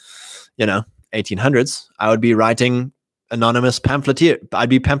the, 1800s, I would be writing anonymous pamphleteer. I'd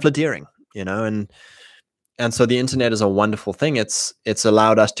be pamphleteering, and so the internet is a wonderful thing. It's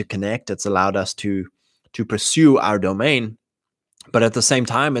allowed us to connect. It's allowed us to pursue our domain. But at the same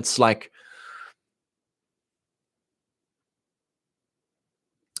time, it's like,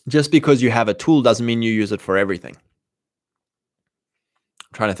 just because you have a tool doesn't mean you use it for everything. I'm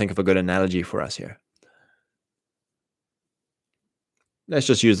trying to think of a good analogy for us here. Let's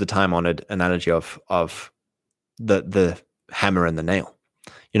just use the time-honored analogy of the hammer and the nail.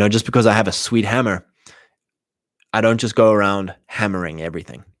 Just because I have a sweet hammer, I don't just go around hammering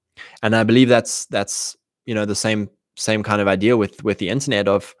everything. And I believe that's the same kind of idea with the internet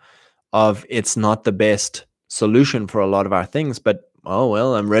of it's not the best solution for a lot of our things, but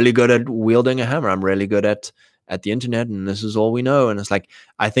I'm really good at wielding a hammer. I'm really good at the internet, and this is all we know. And it's like,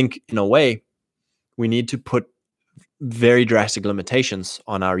 I think in a way we need to put very drastic limitations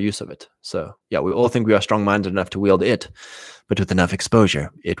on our use of it. So yeah, we all think we are strong-minded enough to wield it, but with enough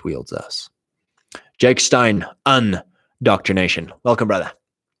exposure, it wields us. Jake Stein, Undoctrination. Welcome, brother.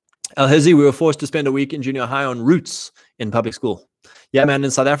 El Hizi, we were forced to spend a week in junior high on roots in public school. Yeah, man,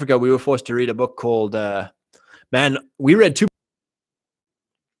 in South Africa, we were forced to read a book called, we read two.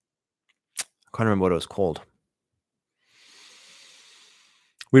 I can't remember what it was called.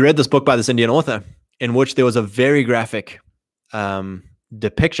 We read this book by this Indian author in which there was a very graphic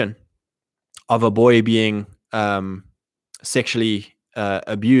depiction of a boy being sexually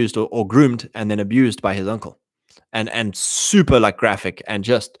abused or groomed and then abused by his uncle, and super like graphic, and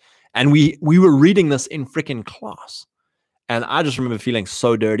we were reading this in freaking class, and I just remember feeling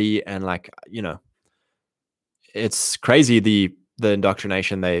so dirty, and like, you know, it's crazy the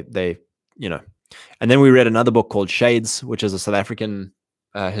indoctrination they you know. And then we read another book called Shades, which is a South African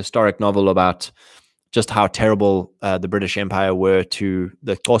historic novel about just how terrible the British Empire were to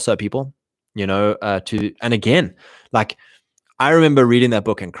the Xhosa people, you know, and again, like, I remember reading that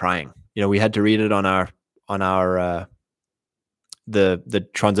book and crying. You know, we had to read it on our the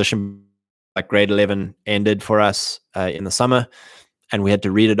transition, like grade 11 ended for us in the summer, and we had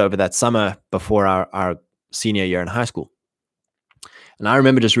to read it over that summer before our senior year in high school. And I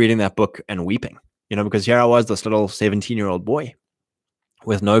remember just reading that book and weeping, you know, because here I was, this little 17-year-old boy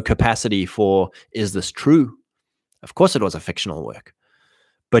with no capacity for, is this true? Of course it was a fictional work.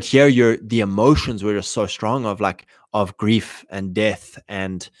 But here the emotions were just so strong of grief and death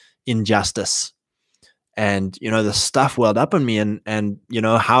and injustice. And, you know, the stuff welled up in me, and you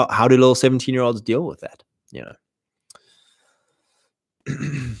know, how do little 17-year-olds deal with that? You know.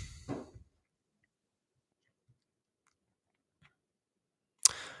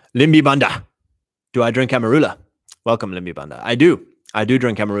 Limbi Banda. Do I drink Amarula? Welcome, Limbi Banda. I do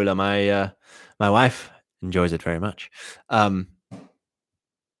drink Amarula. My wife enjoys it very much. I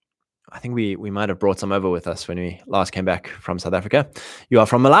think we might have brought some over with us when we last came back from South Africa. You are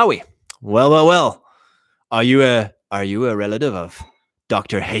from Malawi. Well. Are you a relative of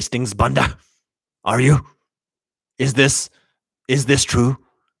Dr. Hastings Banda? Are you? Is this true?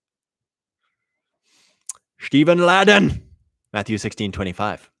 Stephen Ladden. Matthew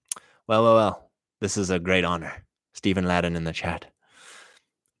 16:25. Well. This is a great honor. Stephen Ladden in the chat.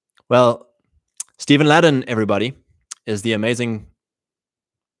 Well, Stephen Ladden, everybody, is the amazing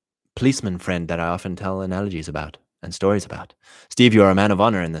policeman friend that I often tell analogies about and stories about. Steve, you are a man of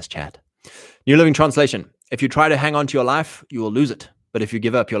honor in this chat. New Living Translation. If you try to hang on to your life, you will lose it. But if you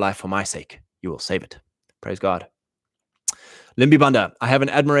give up your life for my sake, you will save it. Praise God. Limbi Banda. I have an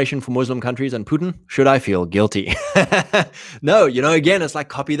admiration for Muslim countries and Putin. Should I feel guilty? No, you know, again, it's like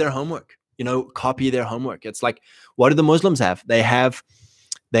copy their homework. You know, copy their homework. It's like, what do the Muslims have? They have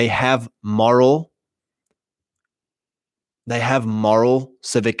moral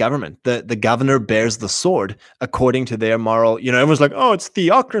civic government. The governor bears the sword according to their moral, you know, everyone's like, oh, it's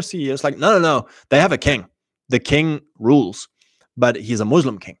theocracy. It's like, no. They have a king. The king rules, but he's a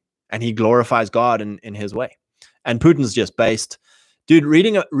Muslim king and he glorifies God in his way. And Putin's just based, dude,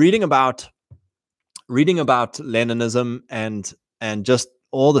 reading about Leninism and just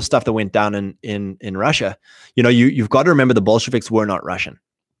all the stuff that went down in Russia. You know, you've got to remember the Bolsheviks were not Russian.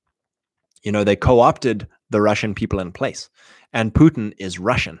 You know, they co-opted the Russian people in place. And Putin is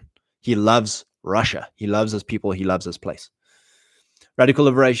Russian. He loves Russia. He loves his people. He loves his place. Radical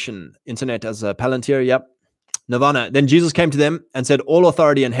Liberation, Internet as a Palantir, yep. Nirvana. Then Jesus came to them and said, all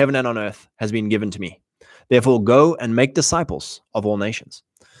authority in heaven and on earth has been given to me. Therefore, go and make disciples of all nations,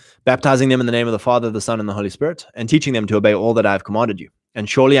 baptizing them in the name of the Father, the Son, and the Holy Spirit, and teaching them to obey all that I have commanded you. And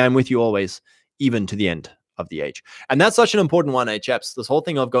surely I am with you always, even to the end of the age. And that's such an important one, chaps. This whole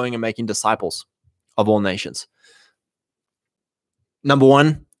thing of going and making disciples of all nations. Number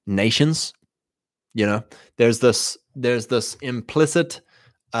one, nations. You know, there's this implicit,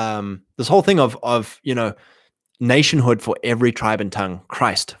 this whole thing of you know, nationhood for every tribe and tongue,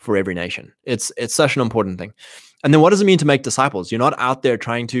 Christ for every nation. It's such an important thing. And then what does it mean to make disciples? You're not out there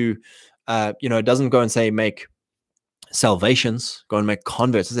trying to, you know, it doesn't go and say make salvations, go and make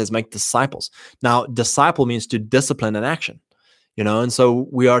converts. It says make disciples. Now, disciple means to discipline and action, you know, and so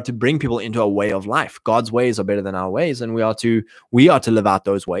we are to bring people into a way of life. God's ways are better than our ways, and we are to live out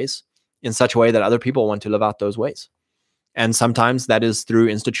those ways in such a way that other people want to live out those ways. And sometimes that is through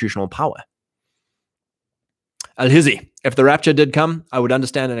institutional power. Al-Hizi, if the rapture did come, I would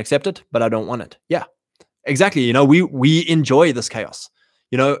understand and accept it, but I don't want it. Yeah, exactly. You know, we enjoy this chaos.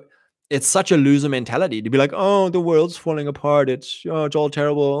 You know, it's such a loser mentality to be like, oh, the world's falling apart. It's all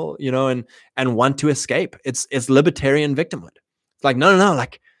terrible, you know, and want to escape. It's libertarian victimhood. It's like, no,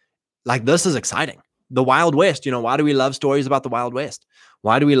 like this is exciting. The Wild West, you know, why do we love stories about the Wild West?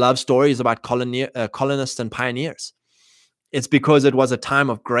 Why do we love stories about colonists and pioneers? It's because it was a time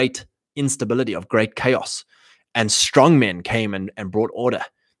of great instability, of great chaos. And strong men came and brought order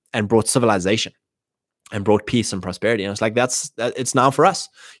and brought civilization and brought peace and prosperity. And it's like, it's now for us,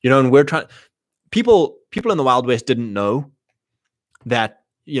 you know, and we're people in the Wild West didn't know that,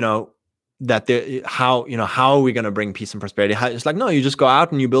 you know, that how are we going to bring peace and prosperity? It's like, no, you just go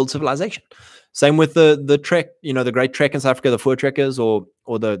out and you build civilization. Same with the trek, the great trek in South Africa, the Voortrekkers,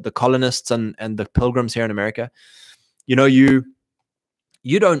 or the colonists and the pilgrims here in America. You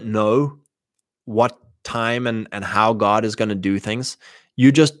don't know what time and how God is going to do things.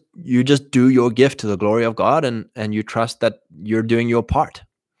 You just do your gift to the glory of God, and you trust that you're doing your part.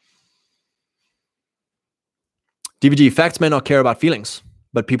 DVG, facts may not care about feelings,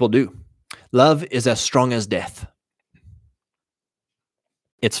 but people do. Love is as strong as death.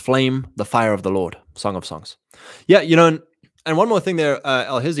 Its flame, the fire of the Lord. Song of Songs. Yeah, and one more thing there,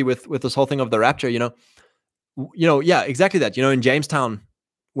 El Hizzi, with this whole thing of the rapture, yeah, exactly that. In Jamestown,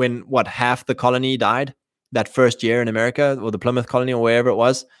 when half the colony died that first year in America, or the Plymouth colony, or wherever it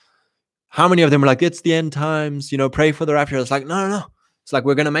was, how many of them were like, it's the end times, pray for the rapture? It's like, no. It's like,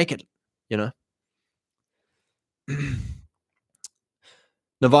 we're going to make it,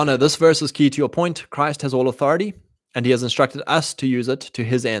 Nirvana, this verse is key to your point. Christ has all authority, and he has instructed us to use it to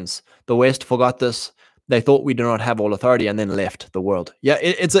his ends. The West forgot this. They thought we do not have all authority and then left the world. Yeah,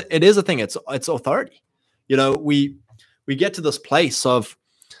 it is a thing. It's authority. We get to this place of,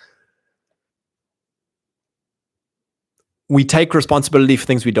 we take responsibility for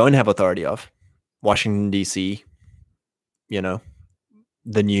things we don't have authority of. Washington, D.C.,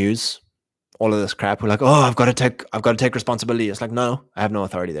 the news, all of this crap. We're like, oh, I've got to take responsibility. It's like, no, I have no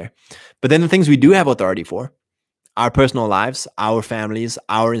authority there. But then the things we do have authority for, our personal lives, our families,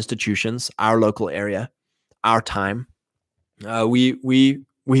 our institutions, our local area, our time, I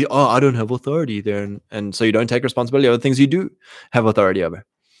don't have authority there. And so you don't take responsibility over things you do have authority over.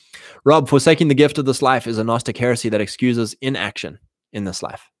 Rob, forsaking the gift of this life is a Gnostic heresy that excuses inaction in this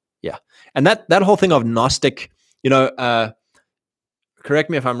life. Yeah. And that whole thing of Gnostic, correct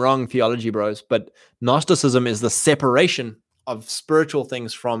me if I'm wrong, theology bros, but Gnosticism is the separation of spiritual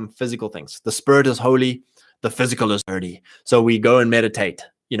things from physical things. The spirit is holy, the physical is dirty. So we go and meditate,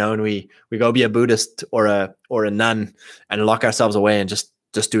 and we go be a Buddhist or a nun and lock ourselves away and just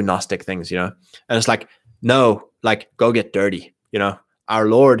do Gnostic things, And it's like, no, like, go get dirty, Our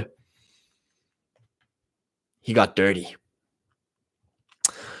Lord, he got dirty.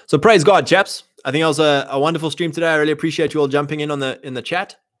 So praise God, chaps. I think it was a wonderful stream today. I really appreciate you all jumping in in the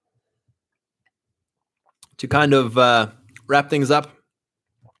chat to kind of wrap things up.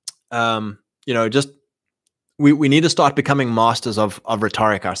 Just we need to start becoming masters of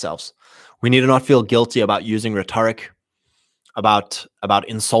rhetoric ourselves. We need to not feel guilty about using rhetoric, about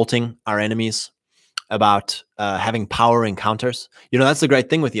insulting our enemies, about having power encounters. That's the great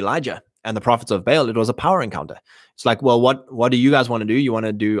thing with Elijah and the prophets of Baal. It was a power encounter. It's like, well, what do you guys want to do? You want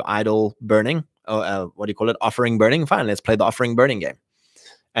to do idol burning? What do you call it? Offering burning? Fine, let's play the offering burning game.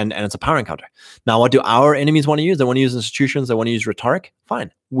 And it's a power encounter. Now, what do our enemies want to use? They want to use institutions. They want to use rhetoric.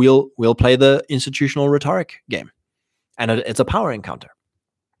 Fine, we'll play the institutional rhetoric game, and it's a power encounter.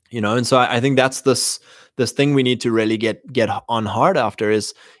 And so I think that's this thing we need to really get on hard after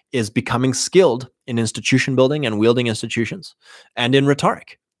is becoming skilled in institution building and wielding institutions, and in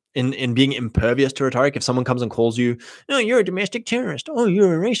rhetoric. In being impervious to rhetoric. If someone comes and calls you, no, you're a domestic terrorist. Oh,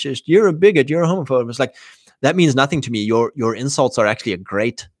 you're a racist. You're a bigot. You're a homophobe. It's like, that means nothing to me. Your insults are actually a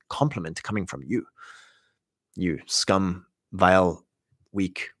great compliment coming from you. You scum, vile,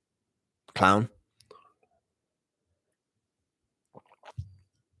 weak clown.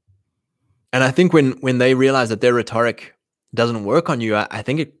 And I think when they realize that their rhetoric doesn't work on you, I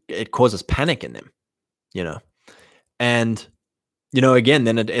think it causes panic in them, and again,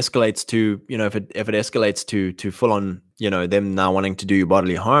 then it escalates to, if it escalates to full on, them now wanting to do you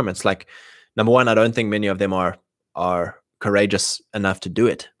bodily harm. It's like, number one, I don't think many of them are courageous enough to do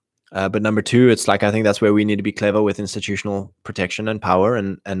it. But number two, it's like, I think that's where we need to be clever with institutional protection and power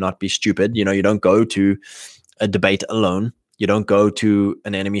and not be stupid. You don't go to a debate alone. You don't go to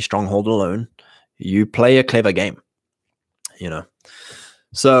an enemy stronghold alone. You play a clever game,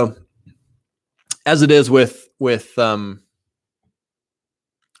 So as it is with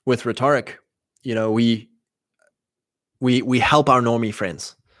rhetoric, we help our normie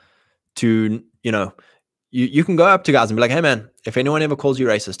friends to, you can go up to guys and be like, hey man, if anyone ever calls you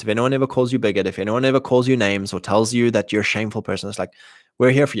racist, if anyone ever calls you bigot, if anyone ever calls you names or tells you that you're a shameful person, it's like, we're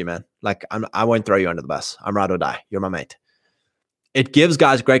here for you, man. Like, I won't throw you under the bus. I'm ride or die. You're my mate. It gives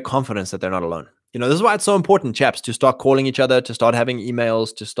guys great confidence that they're not alone. This is why it's so important, chaps, to start calling each other, to start having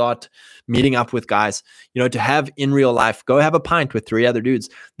emails, to start meeting up with guys, to have in real life, go have a pint with 3 other dudes.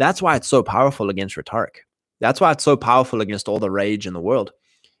 That's why it's so powerful against rhetoric. That's why it's so powerful against all the rage in the world,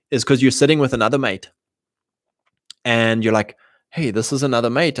 is because you're sitting with another mate and you're like, hey, this is another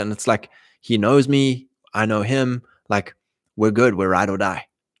mate. And it's like, he knows me, I know him. Like, we're good. We're ride or die.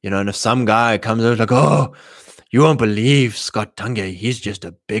 And if some guy comes out like, oh, you won't believe Scott Tunge, he's just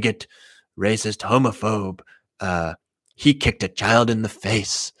a bigot, racist, homophobe. He kicked a child in the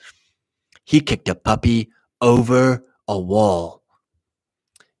face. He kicked a puppy over a wall.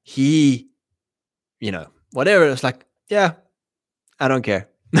 He, whatever. It's like, yeah, I don't care.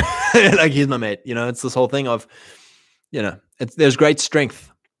 Like, he's my mate. It's this whole thing of, there's great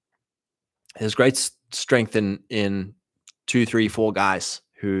strength. There's great strength in 2, 3, 4 guys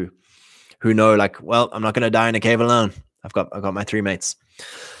who know, like, well, I'm not going to die in a cave alone. I've got my 3 mates.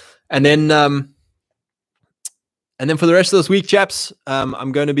 And then for the rest of this week, chaps,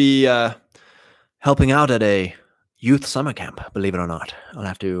 I'm going to be helping out at a youth summer camp, believe it or not. I'll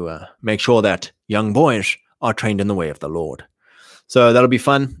have to make sure that young boys are trained in the way of the Lord. So that'll be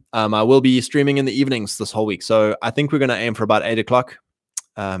fun. I will be streaming in the evenings this whole week. So I think we're going to aim for about 8 o'clock,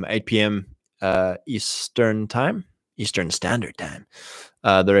 8 p.m. Eastern Standard Time,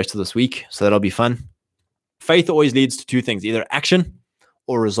 the rest of this week. So that'll be fun. Faith always leads to 2 things, either action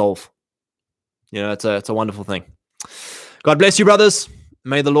or resolve. It's a wonderful thing. God bless you, brothers.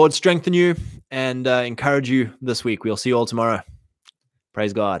 May the Lord strengthen you and encourage you this week. We'll see you all tomorrow.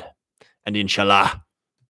 Praise God and inshallah.